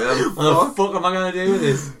 what the fuck am I going to do with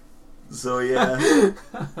this? So yeah,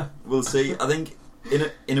 we'll see. I think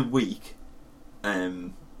in a week,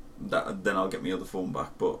 then I'll get my other phone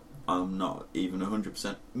back. But I'm not even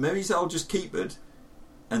 100%. Maybe I'll just keep it,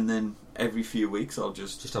 and then every few weeks I'll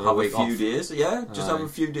just have a few off. Days. Yeah, just have a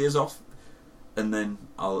few days off, and then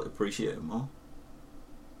I'll appreciate it more.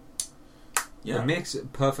 Yeah, it makes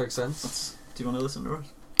perfect sense. Do you want to listen to it?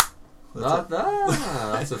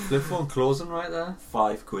 That's a flip phone closing right there.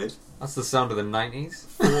 £5. That's the sound of the 90s.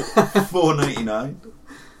 $4.99.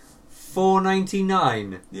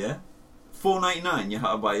 $4.99. Yeah, $4.99. You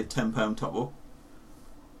had to buy a £10 top up.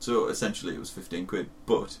 So essentially, it was £15.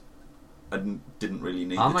 But I didn't really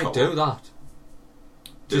need. I might do that.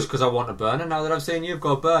 Just because I want a burner. Now that I've seen you've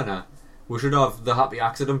got a burner, we should have the Happy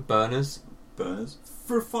Accident burners. Burners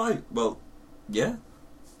for £5. Well, yeah.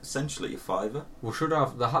 Essentially a £5. We should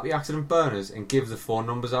have the Happy Accident burners and give the phone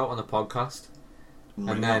numbers out on the podcast.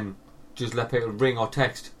 And then just let people ring or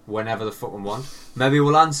text whenever they fucking want. Maybe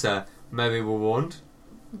we'll answer, maybe we won't.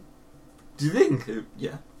 Do you think?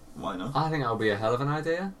 Yeah, why not? I think that would be a hell of an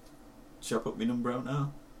idea. Shall I put my number out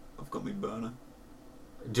now? I've got my burner.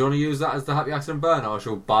 Do you want to use that as the Happy Accident burner, or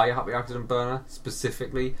should we buy a Happy Accident burner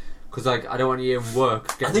specifically? Because like, I don't want you in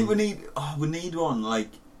work getting... I think we need one, like,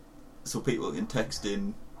 so people can text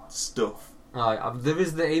in stuff. There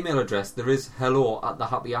is the email address. There is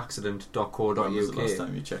hello@thehappyaccident.co.uk. When was the last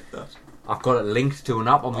time you checked that? I've got it linked to an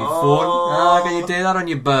app on my phone. Can you do that on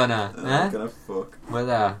your burner? Gonna fuck. We're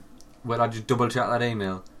there. Well, I just double check that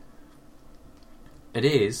email.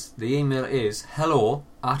 The email is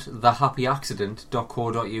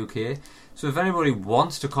hello@thehappyaccident.co.uk. So if anybody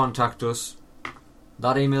wants to contact us,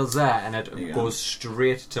 that email's there and it goes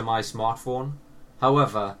straight to my smartphone.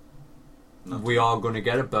 However, we are going to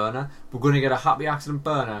get a burner. We're going to get a Happy Accident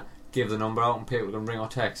burner, give the number out and people can ring or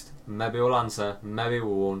text. Maybe we'll answer, maybe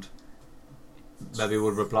we won't. Maybe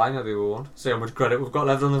we'll reply, maybe we won't. See how much credit we've got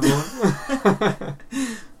left on the phone.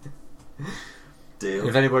 Deal.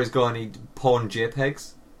 If anybody's got any porn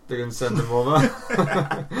JPEGs, they can send them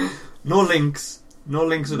over. No links at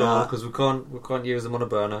all, because we can't use them on a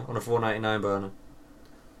burner, on a $4.99 burner.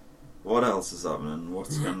 What else is happening?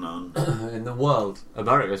 What's going on in the world?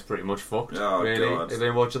 America's pretty much fucked. Oh, really. God. Have you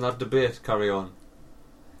been watching that debate carry on?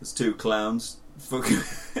 There's two clowns. Fucking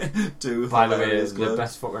two. By the way, the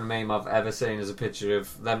best fucking meme I've ever seen is a picture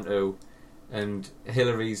of them two, and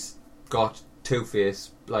Hillary's got Two-Face,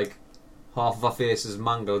 like half of her face is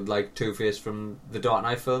mangled like Two-Face from the Dark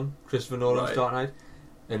Knight film, Christopher Nolan's Dark Knight,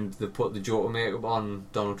 and they put the Joker makeup on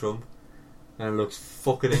Donald Trump, and it looks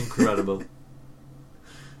fucking incredible.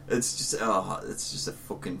 It's just a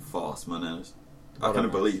fucking farce, man. I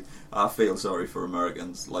can't believe. I feel sorry for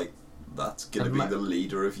Americans. Like, that's going to be the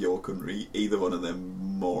leader of your country. Either one of them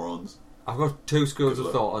morons. I've got two schools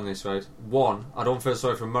of thought on this, right? One, I don't feel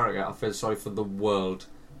sorry for America. I feel sorry for the world,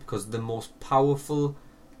 because the most powerful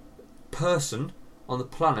person on the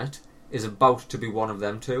planet is about to be one of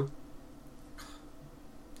them two.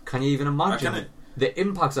 Can you even imagine the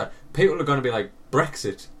impacts that people are going to be like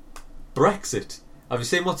Brexit? Have you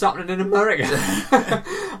seen what's happening in America?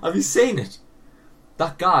 Have you seen it?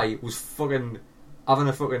 That guy was fucking having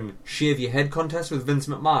a fucking shave your head contest with Vince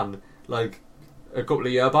McMahon like a couple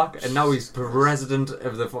of years back, and now he's president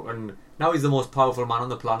of the fucking... Now he's the most powerful man on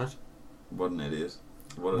the planet. What an idiot.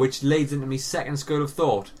 Which leads into my second school of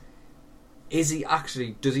thought. Does he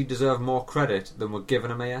deserve more credit than we're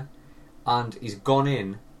giving him here? And he's gone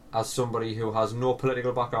in as somebody who has no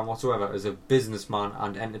political background whatsoever, as a businessman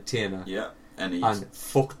and entertainer. Yeah. And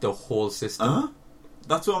fucked the whole system.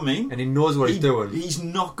 That's what I mean. And he knows what he's doing. He's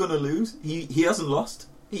not going to lose. He hasn't lost.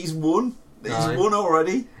 He's won. He's won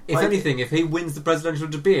already. If anything, if he wins the presidential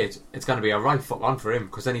debate, it's going to be a right fuck on for him,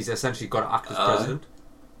 because then he's essentially got to act as president.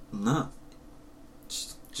 No.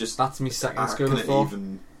 Just that's my second school of thought.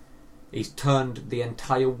 He's turned the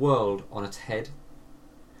entire world on its head.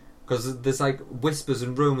 Because there's like whispers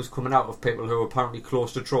and rumours coming out of people who are apparently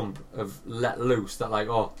close to Trump have let loose that like,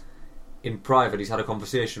 in private he's had a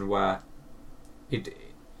conversation where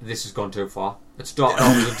this has gone too far. It started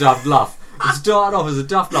off as a daft laugh.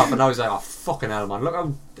 And now he's like, oh fucking hell, man, look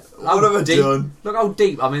how what have I done? Look how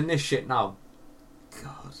deep I'm in this shit now.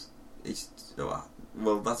 God,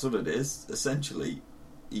 well, that's what it is. Essentially,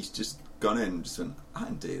 he's just gone in and just went, I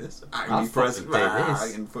can do this. I can be president. I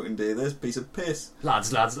can fucking do this. Piece of piss.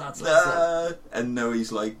 Lads. And now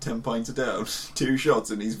he's like 10 pints down, 2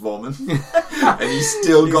 shots, and he's vomiting. And he's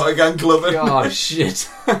still got a gang clubbing. Oh, shit.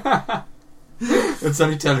 It's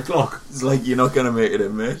only 10 o'clock. It's like, you're not going to make it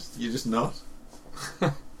in, mate. You're just not.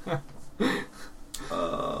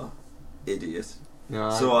 Idiot. No,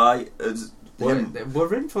 so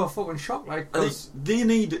we're in for a fucking shock, like, cause they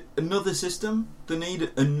need another system. They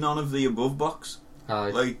need a none of the above box.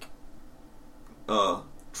 Like,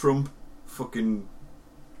 Trump, fucking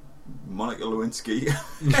Monica Lewinsky,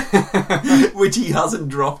 which he hasn't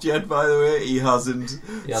dropped yet, by the way. He hasn't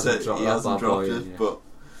dropped it, but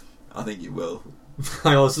I think he will.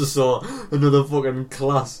 I also saw another fucking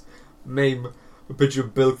class meme, a picture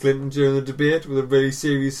of Bill Clinton during the debate with a really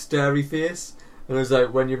serious, starey face. And it was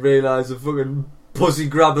like, when you realise a fucking pussy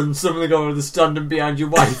grabbing something over the standing behind your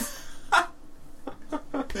wife.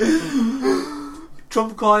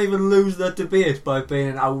 Trump can't even lose that debate by being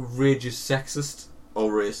an outrageous sexist.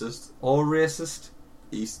 Or racist.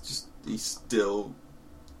 He's still...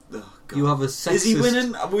 Oh, God. You have a sexist... Is he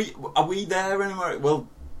winning? Are we there anymore? Well,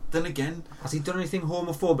 then again... Has he done anything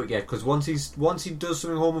homophobic yet? Because once he does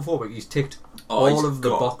something homophobic, he's ticked all of the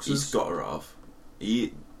boxes. He's got her off.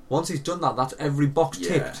 Once he's done that, that's every box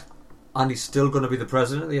ticked. And he's still going to be the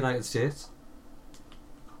president of the United States.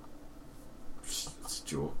 It's a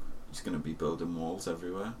joke. He's going to be building walls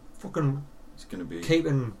everywhere. Fucking... He's going to be...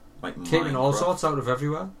 Keeping all sorts out of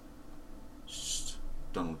everywhere. Just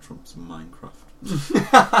Donald Trump's Minecraft.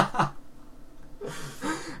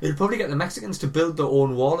 He'll probably get the Mexicans to build their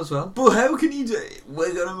own wall as well. But how can you do...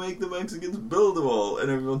 We're going to make the Mexicans build a wall.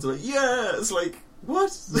 And everyone's like, yeah! It's like,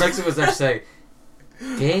 what? The Mexicans actually say...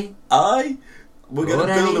 Okay. We're going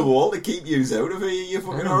to build a wall to keep you out of here, you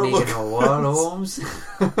fucking horrible. Making a wall, Holmes.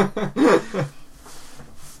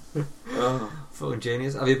 Fucking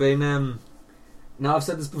genius. Have you been... Now, I've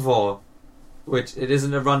said this before, which it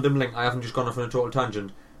isn't a random link, I haven't just gone off on a total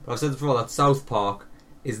tangent, but I've said this before, that South Park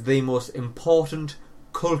is the most important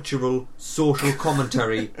cultural, social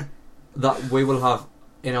commentary that we will have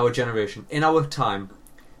in our generation. In our time,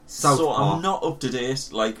 South Park... So I'm not up to date,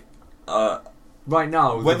 like... Right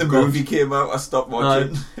now, when the movie came out, I stopped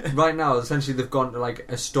watching. Right now, essentially, they've gone to like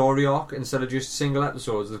a story arc instead of just single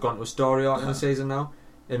episodes. They've gone to a story arc in the season now,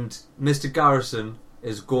 and Mr. Garrison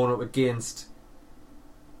is going up against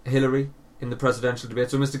Hillary in the presidential debate.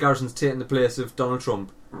 So Mr. Garrison's taking the place of Donald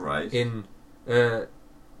Trump, right? In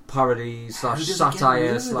parody /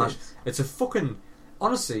 satire / It's a fucking...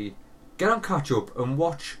 Honestly, get on catch up and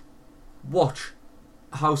watch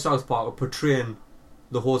how South Park are portraying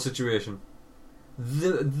the whole situation.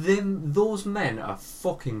 Those men are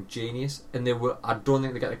fucking genius, and I don't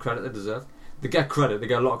think they get the credit they deserve. They get credit, they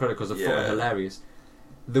get a lot of credit because they're fucking hilarious.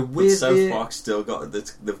 The way South Park still got...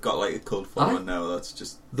 They've got like a cult following now. That's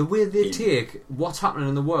just... The way they take what's happening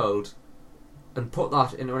in the world and put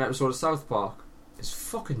that into an episode of South Park is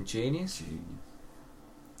fucking genius.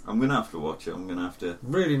 I'm going to have to watch it. I'm going to have to...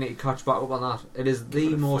 Really need to catch back up on that. It is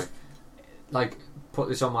the most... Like, put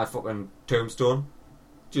this on my fucking tombstone.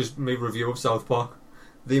 Just my review of South Park.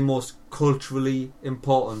 The most culturally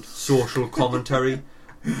important social commentary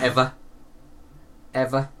ever.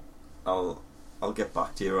 I'll get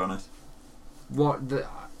back to you on it.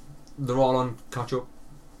 They're all on catch up.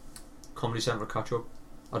 Comedy Central catch up.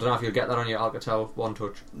 I don't know if you'll get that on your Alcatel One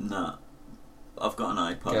Touch. Nah, I've got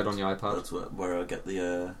an iPad. Get it on your iPad. That's where I get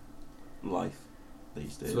the life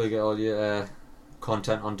these days. So you get all your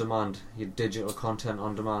content on demand, your digital content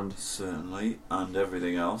on demand. Certainly, and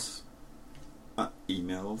everything else.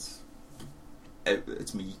 Emails.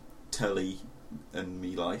 It's me telly and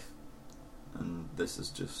me life, and this is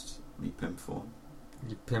just me pimp phone.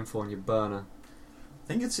 Your pimp phone, your burner. I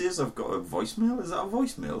think it says I've got a voicemail. Is that a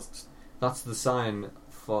voicemail? That's the sign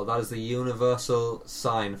for... That is the universal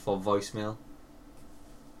sign for voicemail.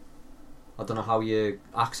 I don't know how you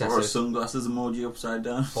access it. Or a sunglasses emoji upside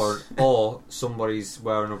down. Or somebody's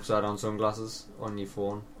wearing upside down sunglasses on your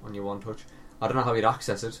phone, on your One Touch. I don't know how you'd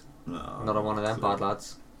access it. No, not on one of them bad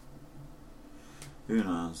lads. Who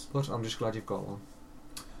knows? But I'm just glad you've got one.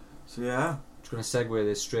 So yeah. I'm just going to segue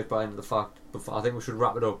this straight back into the fact... I think we should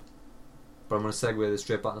wrap it up. But I'm going to segue this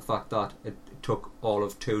straight back into the fact that it took all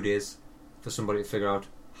of 2 days for somebody to figure out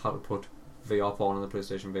how to put VR porn on the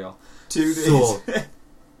PlayStation VR. 2 days? So,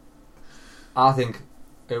 I think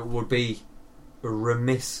it would be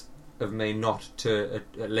remiss of me not to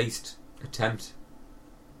at least attempt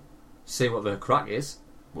see what the crack is.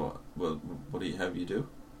 What? Well, what do you have you do?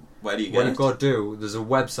 Where do you get what you've got to do, there's a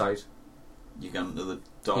website You go into the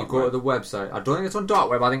dark web. You go to the website. I don't think it's on dark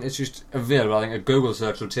web. I think it's just available. I think a Google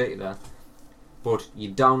search will take you there. But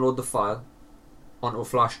you download the file onto a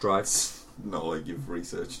flash drive. Not like you've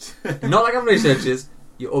researched. Not like I've researched it.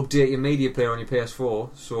 You update your media player on your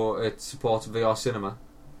PS4 so it supports VR cinema.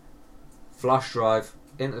 Flash drive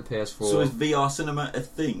into the PS4. So is VR cinema a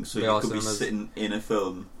thing? So VR you could be cinemas. sitting in a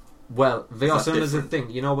film. Well, VR cinema is a different?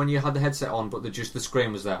 thing. You know when you had the headset on, but the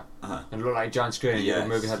screen was there, Uh-huh. and it looked like a giant screen, and you could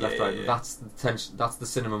move your head left, right. Yeah. That's the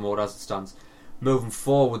cinema mode as it stands. Moving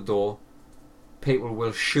forward, though, people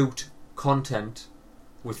will shoot content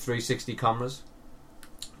with 360 cameras.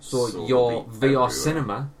 So your it'll be VR everywhere.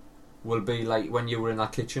 cinema will be like when you were in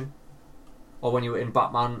that kitchen, or when you were in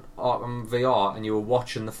Batman Arkham VR and you were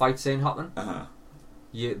watching the fight scene happen. Uh-huh.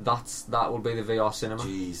 That will be the VR cinema.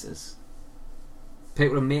 Jesus.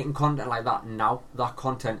 People are making content like that now. That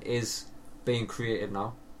content is being created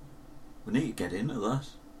now. We need to get into that.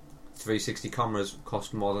 360 cameras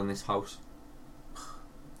cost more than this house.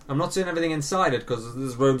 I'm not saying everything inside it because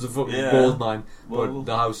this room's a fucking gold mine. Well, But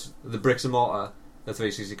the house, the bricks and mortar, the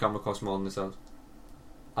 360 camera costs more than this house.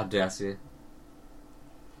 I dare say.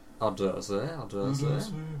 I dare say.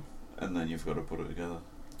 and then you've got to put it together.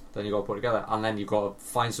 Then you got to put it together, and then you got to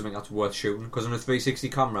find something that's worth shooting. Because on a 360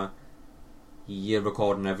 camera, you're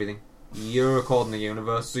recording everything. You're recording the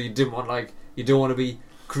universe, so you don't want to be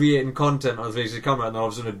creating content on a 360 camera, and then all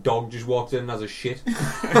of a sudden a dog just walked in and has a shit.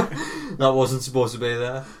 That wasn't supposed to be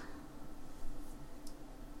there.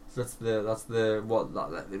 That's one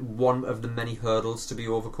of the many hurdles to be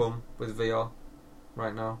overcome with VR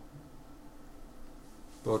right now.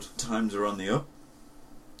 But Times are on the up.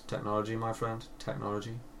 technology, my friend,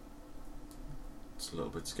 technology. It's a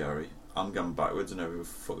little bit scary. I'm going backwards and every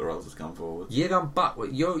fucker else has gone forwards. You're going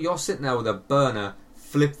backward. You're sitting there with a burner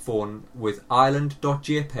flip phone with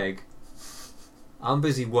island.jpg. I'm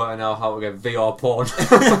busy working out how to get VR porn.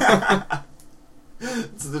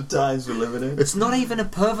 It's the times we're living in. It's not even a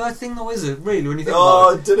pervert thing though, is it? Really, when you think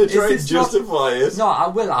about it. Did I try and justify it? No, I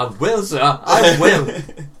will, sir. I will.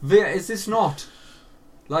 VR, is this not?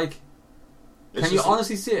 Like, can you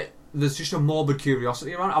honestly say there's just a morbid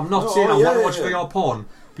curiosity around it? I'm not saying I want to watch VR porn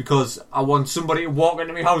because I want somebody to walk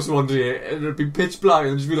into my house one day and it'll be pitch black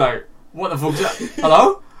and just be like, what the fuck's that?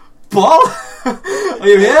 Hello? Paul? Are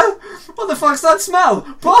you here? What the fuck's that smell?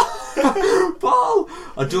 Paul? Paul?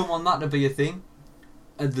 I don't want that to be a thing.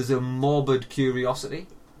 And there's a morbid curiosity.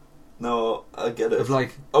 No, I get it. Of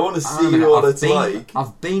like, I want to see what it's like.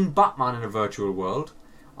 I've been Batman in a virtual world.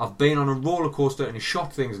 I've been on a roller coaster and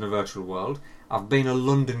shot things in a virtual world. I've been a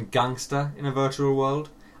London gangster in a virtual world.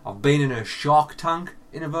 I've been in a Shark Tank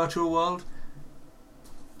in a virtual world.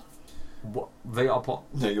 What VR porn?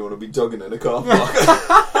 Now you want to be jogging in a car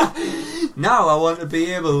park. Now I want to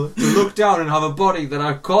be able to look down and have a body that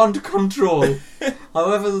I can't control.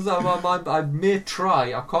 However, I may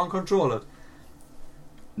try, I can't control it.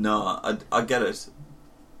 No, I get it.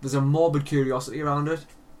 There's a morbid curiosity around it.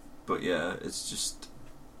 But yeah, it's just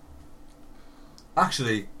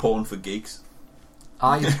Actually, porn for geeks.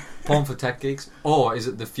 Porn for tech geeks? Or is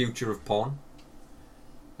it the future of porn?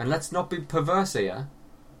 And let's not be perverse here.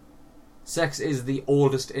 Sex is the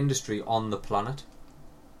oldest industry on the planet.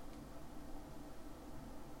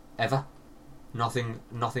 Ever. Nothing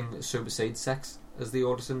supersedes sex as the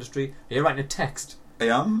oldest industry. Are you writing a text? I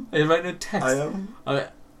am. Are you writing a text? I am.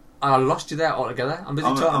 I lost you there altogether. I'm busy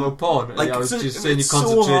talking about porn. Like, I was just seeing your it's so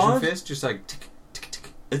concentration hard. face, just like tick, tick,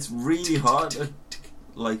 tick. It's really hard.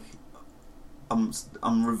 Like, I'm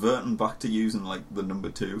reverting back to using like the number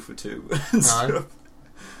 2 for 2 and stuff.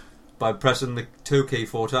 By pressing the 2 key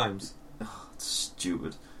 4 times. Oh, it's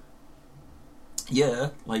stupid. Yeah,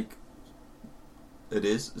 like it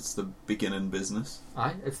is. It's the beginning business.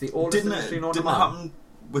 Aye, it's the oldest industry known to man. Didn't it happen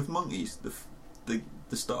with monkeys? They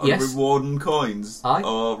started Yes. rewarding coins. Aye,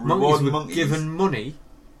 or monkeys rewarding were monkeys. given money,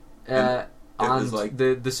 And and was like,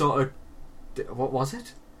 the sort of what was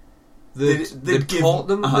it? They'd They'd give- taught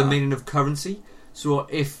them the uh-huh. meaning of currency. So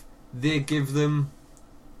if they give them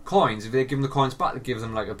coins, if they give them the coins back, they give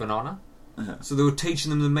them like a banana. Uh-huh. So they were teaching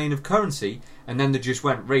them the meaning of currency, and then they just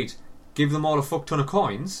went, right, give them all a fuck ton of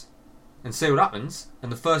coins and see what happens.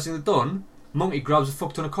 And the first thing they've done, monkey grabs a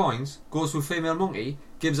fuck ton of coins, goes to a female monkey,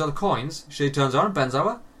 gives her the coins, she turns around and bends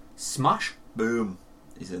over, smash. Boom.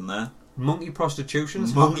 He's in there. Monkey prostitution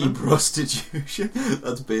is Monkey happening. prostitution.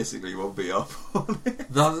 That's basically what VR porn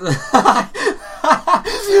is.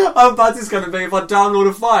 How bad is going to be if I download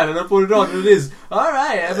a file and I put it on and it is,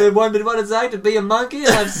 alright, ever wondered what it's like to be a monkey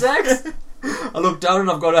and have sex? I look down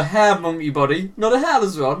and I've got a hair monkey body, not a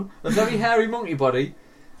hairless one, a very hairy monkey body,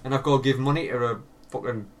 and I've got to give money to a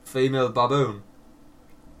fucking female baboon.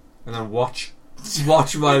 and then watch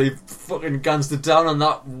while he fucking guns it down on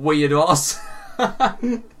that weird horse.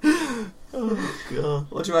 Oh god!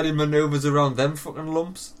 Watch while he manoeuvres around them fucking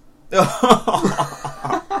lumps. Oh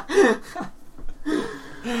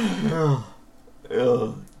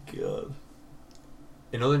god!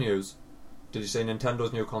 In other news, did you see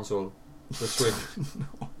Nintendo's new console, the Switch?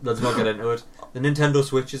 No. Let's not get into it. The Nintendo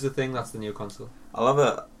Switch is the thing. That's the new console. I'll have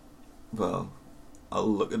it. Well, I'll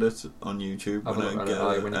look at it on YouTube when I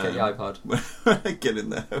get when you get your iPad. When I get in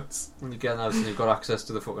the house. When you get in the house and you've got access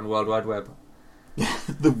to the fucking World Wide Web.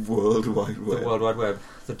 The World Wide Web. The World Wide Web.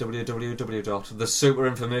 The www. The Super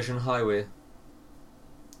Information Highway.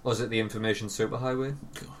 Or is it the Information Super Highway?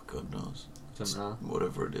 God knows. I don't know.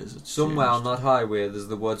 Whatever it is. It's somewhere changed. on that highway there's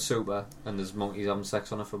the word super and there's monkeys having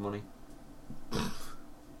sex on it for money.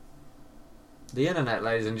 The internet,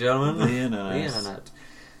 ladies and gentlemen. The internet. The internet.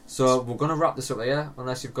 So we're going to wrap this up here,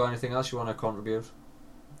 unless you've got anything else you want to contribute.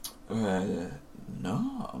 No,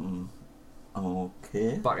 I'm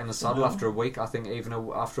okay. Back in the saddle after a week. I think even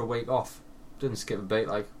after a week off, didn't skip a beat.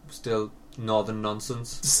 Like still northern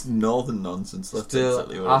nonsense. It's northern nonsense. That's still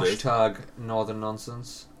exactly what it is. Hashtag northern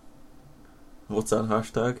nonsense. What's that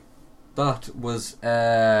hashtag? That was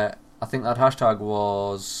I think that hashtag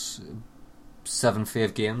was 7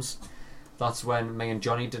 fave games. That's when me and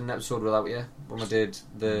Johnny did an episode without you, when we did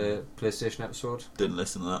the PlayStation episode. Didn't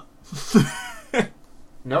listen to that.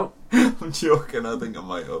 No. I'm joking, I think I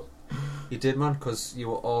might have. You did, man, because you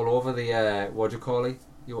were all over the, what do you call it?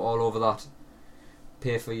 You were all over that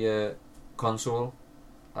pay for your console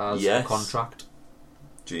as a contract.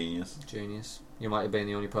 Genius. You might have been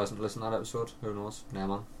the only person to listen to that episode. Who knows? Nah,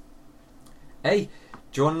 man. Hey,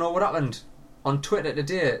 do you want to know what happened? On Twitter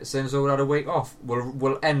today, since we had a week off,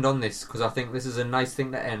 we'll end on this because I think this is a nice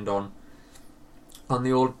thing to end on. On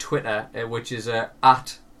the old Twitter, which is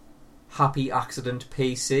at Happy Accident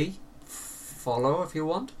PC. Follow if you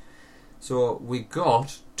want. So we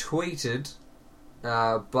got tweeted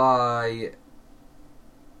by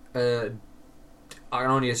I can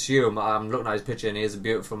only assume, I'm looking at his picture and he is a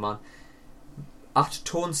beautiful man. At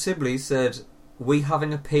Tone Sibley said, "We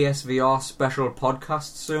having a PSVR special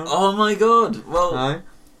podcast soon?" Oh my god! Well,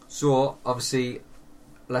 so obviously,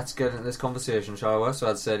 let's get into this conversation, shall we? So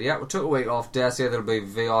I'd said, yeah, we took a week off. Dare say there'll be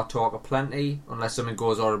VR talk aplenty, unless something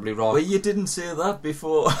goes horribly wrong. Well, you didn't say that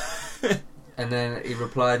before. And then he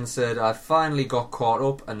replied and said, "I finally got caught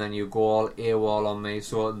up," and then you go all AWOL on me.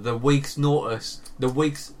 So the week's notice, the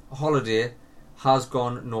week's holiday has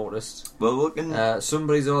gone noticed. Well, looking.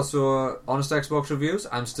 Somebody's also Honest Xbox Reviews.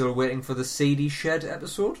 I'm still waiting for the CD Shed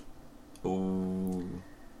episode. Oh.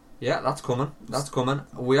 Yeah, that's coming. That's coming.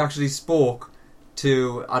 We actually spoke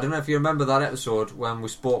to, I don't know if you remember that episode when we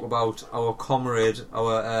spoke about our comrade,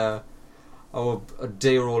 our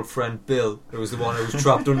dear old friend Bill, who was the one who was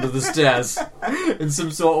trapped under the stairs in some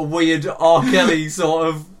sort of weird R. Kelly sort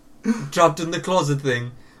of trapped in the closet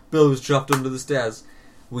thing. Bill was trapped under the stairs.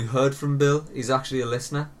 We heard from Bill. He's actually a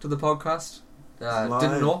listener to the podcast.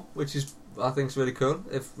 Didn't know, which is, I think, is really cool.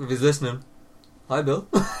 If he's listening, hi Bill.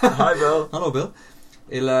 Hi Bill. Hello Bill.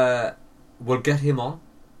 We'll get him on.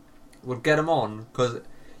 We'll get him on because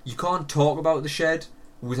you can't talk about the shed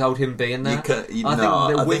without him being there. I think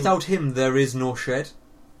without him there is no shed.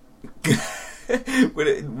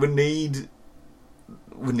 we need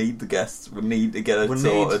the guests. We need to get it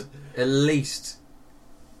sorted. At least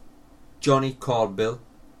Johnny called Bill.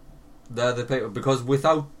 They're the people, because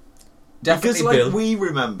without definitely Bill, we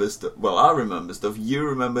remember stuff. Well, I remember stuff. You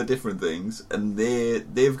remember different things, and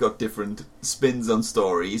they've got different spins on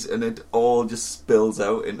stories, and it all just spills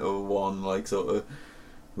out into one like sort of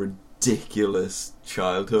ridiculous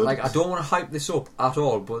childhood. Like, I don't want to hype this up at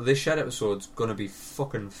all, but this shed episode's gonna be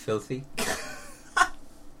fucking filthy.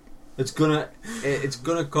 It's gonna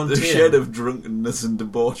contain the shed of drunkenness and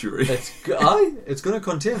debauchery. It's gonna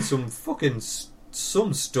contain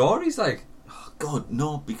some stories, like. Oh God,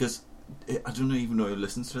 no! Because I don't even know who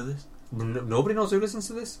listens to this. Nobody knows who listens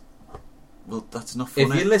to this. Well, that's not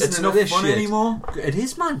fun. If you're listening it's to not this fun shit anymore. It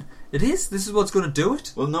is, man. It is. This is what's gonna do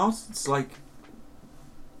it. Well, no, it's like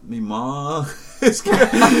me ma.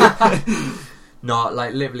 No,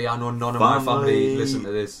 like literally, I know none of my family listen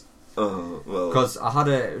to this. Oh, well. Because I had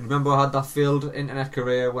that failed internet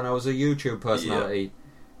career when I was a YouTube personality.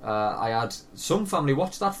 Yeah. I had some family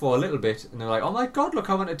watch that for a little bit, and they're like, "Oh my god, look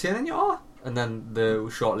how entertaining you are!" And then they were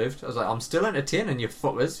short-lived. I was like, "I'm still entertaining you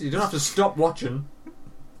fuckers. You don't have to stop watching."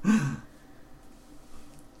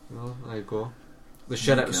 Well, there you go. The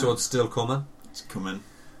shed episode's still coming. It's coming.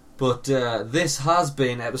 But this has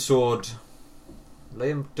been episode.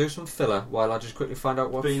 Liam, do some filler while I just quickly find out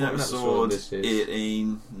what been episode this is.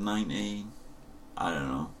 18, 19, I don't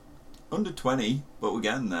know. Under 20, but we're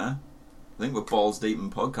getting there. I think we're balls deep in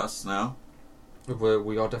podcasts now.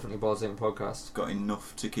 We are definitely balls deep in podcasts. Got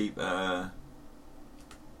enough to keep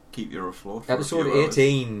you afloat. Episode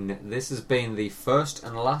 18. This has been the first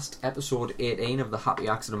and last episode 18 of the Happy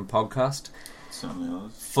Accident podcast. Certainly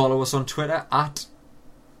has. Follow us on Twitter at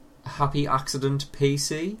Happy Accident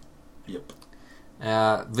PC. Yep.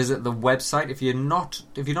 Visit the website. If you're not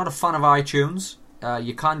a fan of iTunes,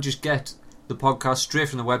 you can just get the podcast straight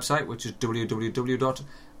from the website, which is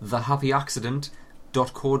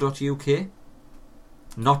www.thehappyaccident.co.uk.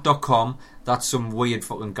 Not .com. That's some weird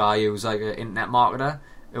fucking guy who's like an internet marketer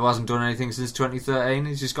who hasn't done anything since 2013.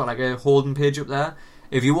 He's just got like a holding page up there.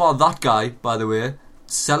 If you are that guy, by the way,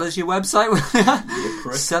 sell us your website. You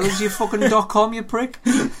prick. Sell us your fucking .com, you prick.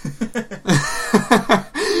 I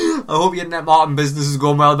hope your net marketing business is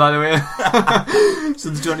going well, by the way.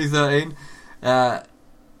 Since 2013.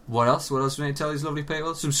 What else? What else do we need to tell these lovely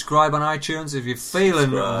people? Subscribe on iTunes if you're feeling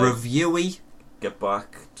reviewy. Get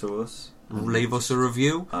back to us. Leave us a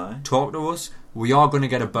review. Aye. Talk to us. We are going to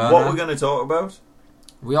get a burner. What we're going to talk about?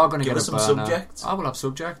 We are going to Give get us a some burner. subjects. I will have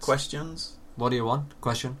subjects. Questions. What do you want?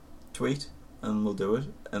 Question? Tweet. And we'll do it.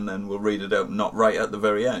 And then we'll read it out, not right at the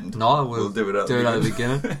very end. No, we'll do it at the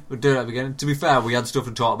beginning. We'll do it at the beginning. To be fair, we had stuff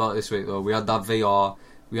to talk about this week, though. We had that VR.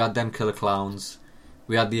 We had them killer clowns.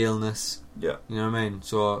 We had the illness. Yeah. You know what I mean?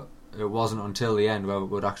 So it wasn't until the end where we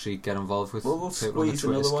would actually get involved with we'll people on the squeeze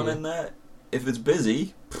Twitter another one scheme. in there. If it's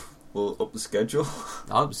busy, we'll up the schedule.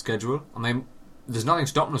 I'll up the schedule. I mean, there's nothing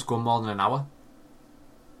stopping us going more than an hour.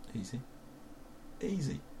 Easy.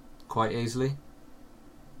 Quite easily.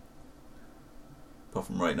 Apart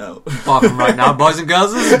from right now. Boys and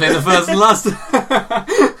girls, this has been the first and last.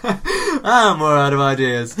 I'm more out of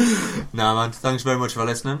ideas. Nah, man, thanks very much for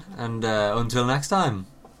listening, and until next time.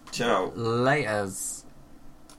 Ciao. Laters.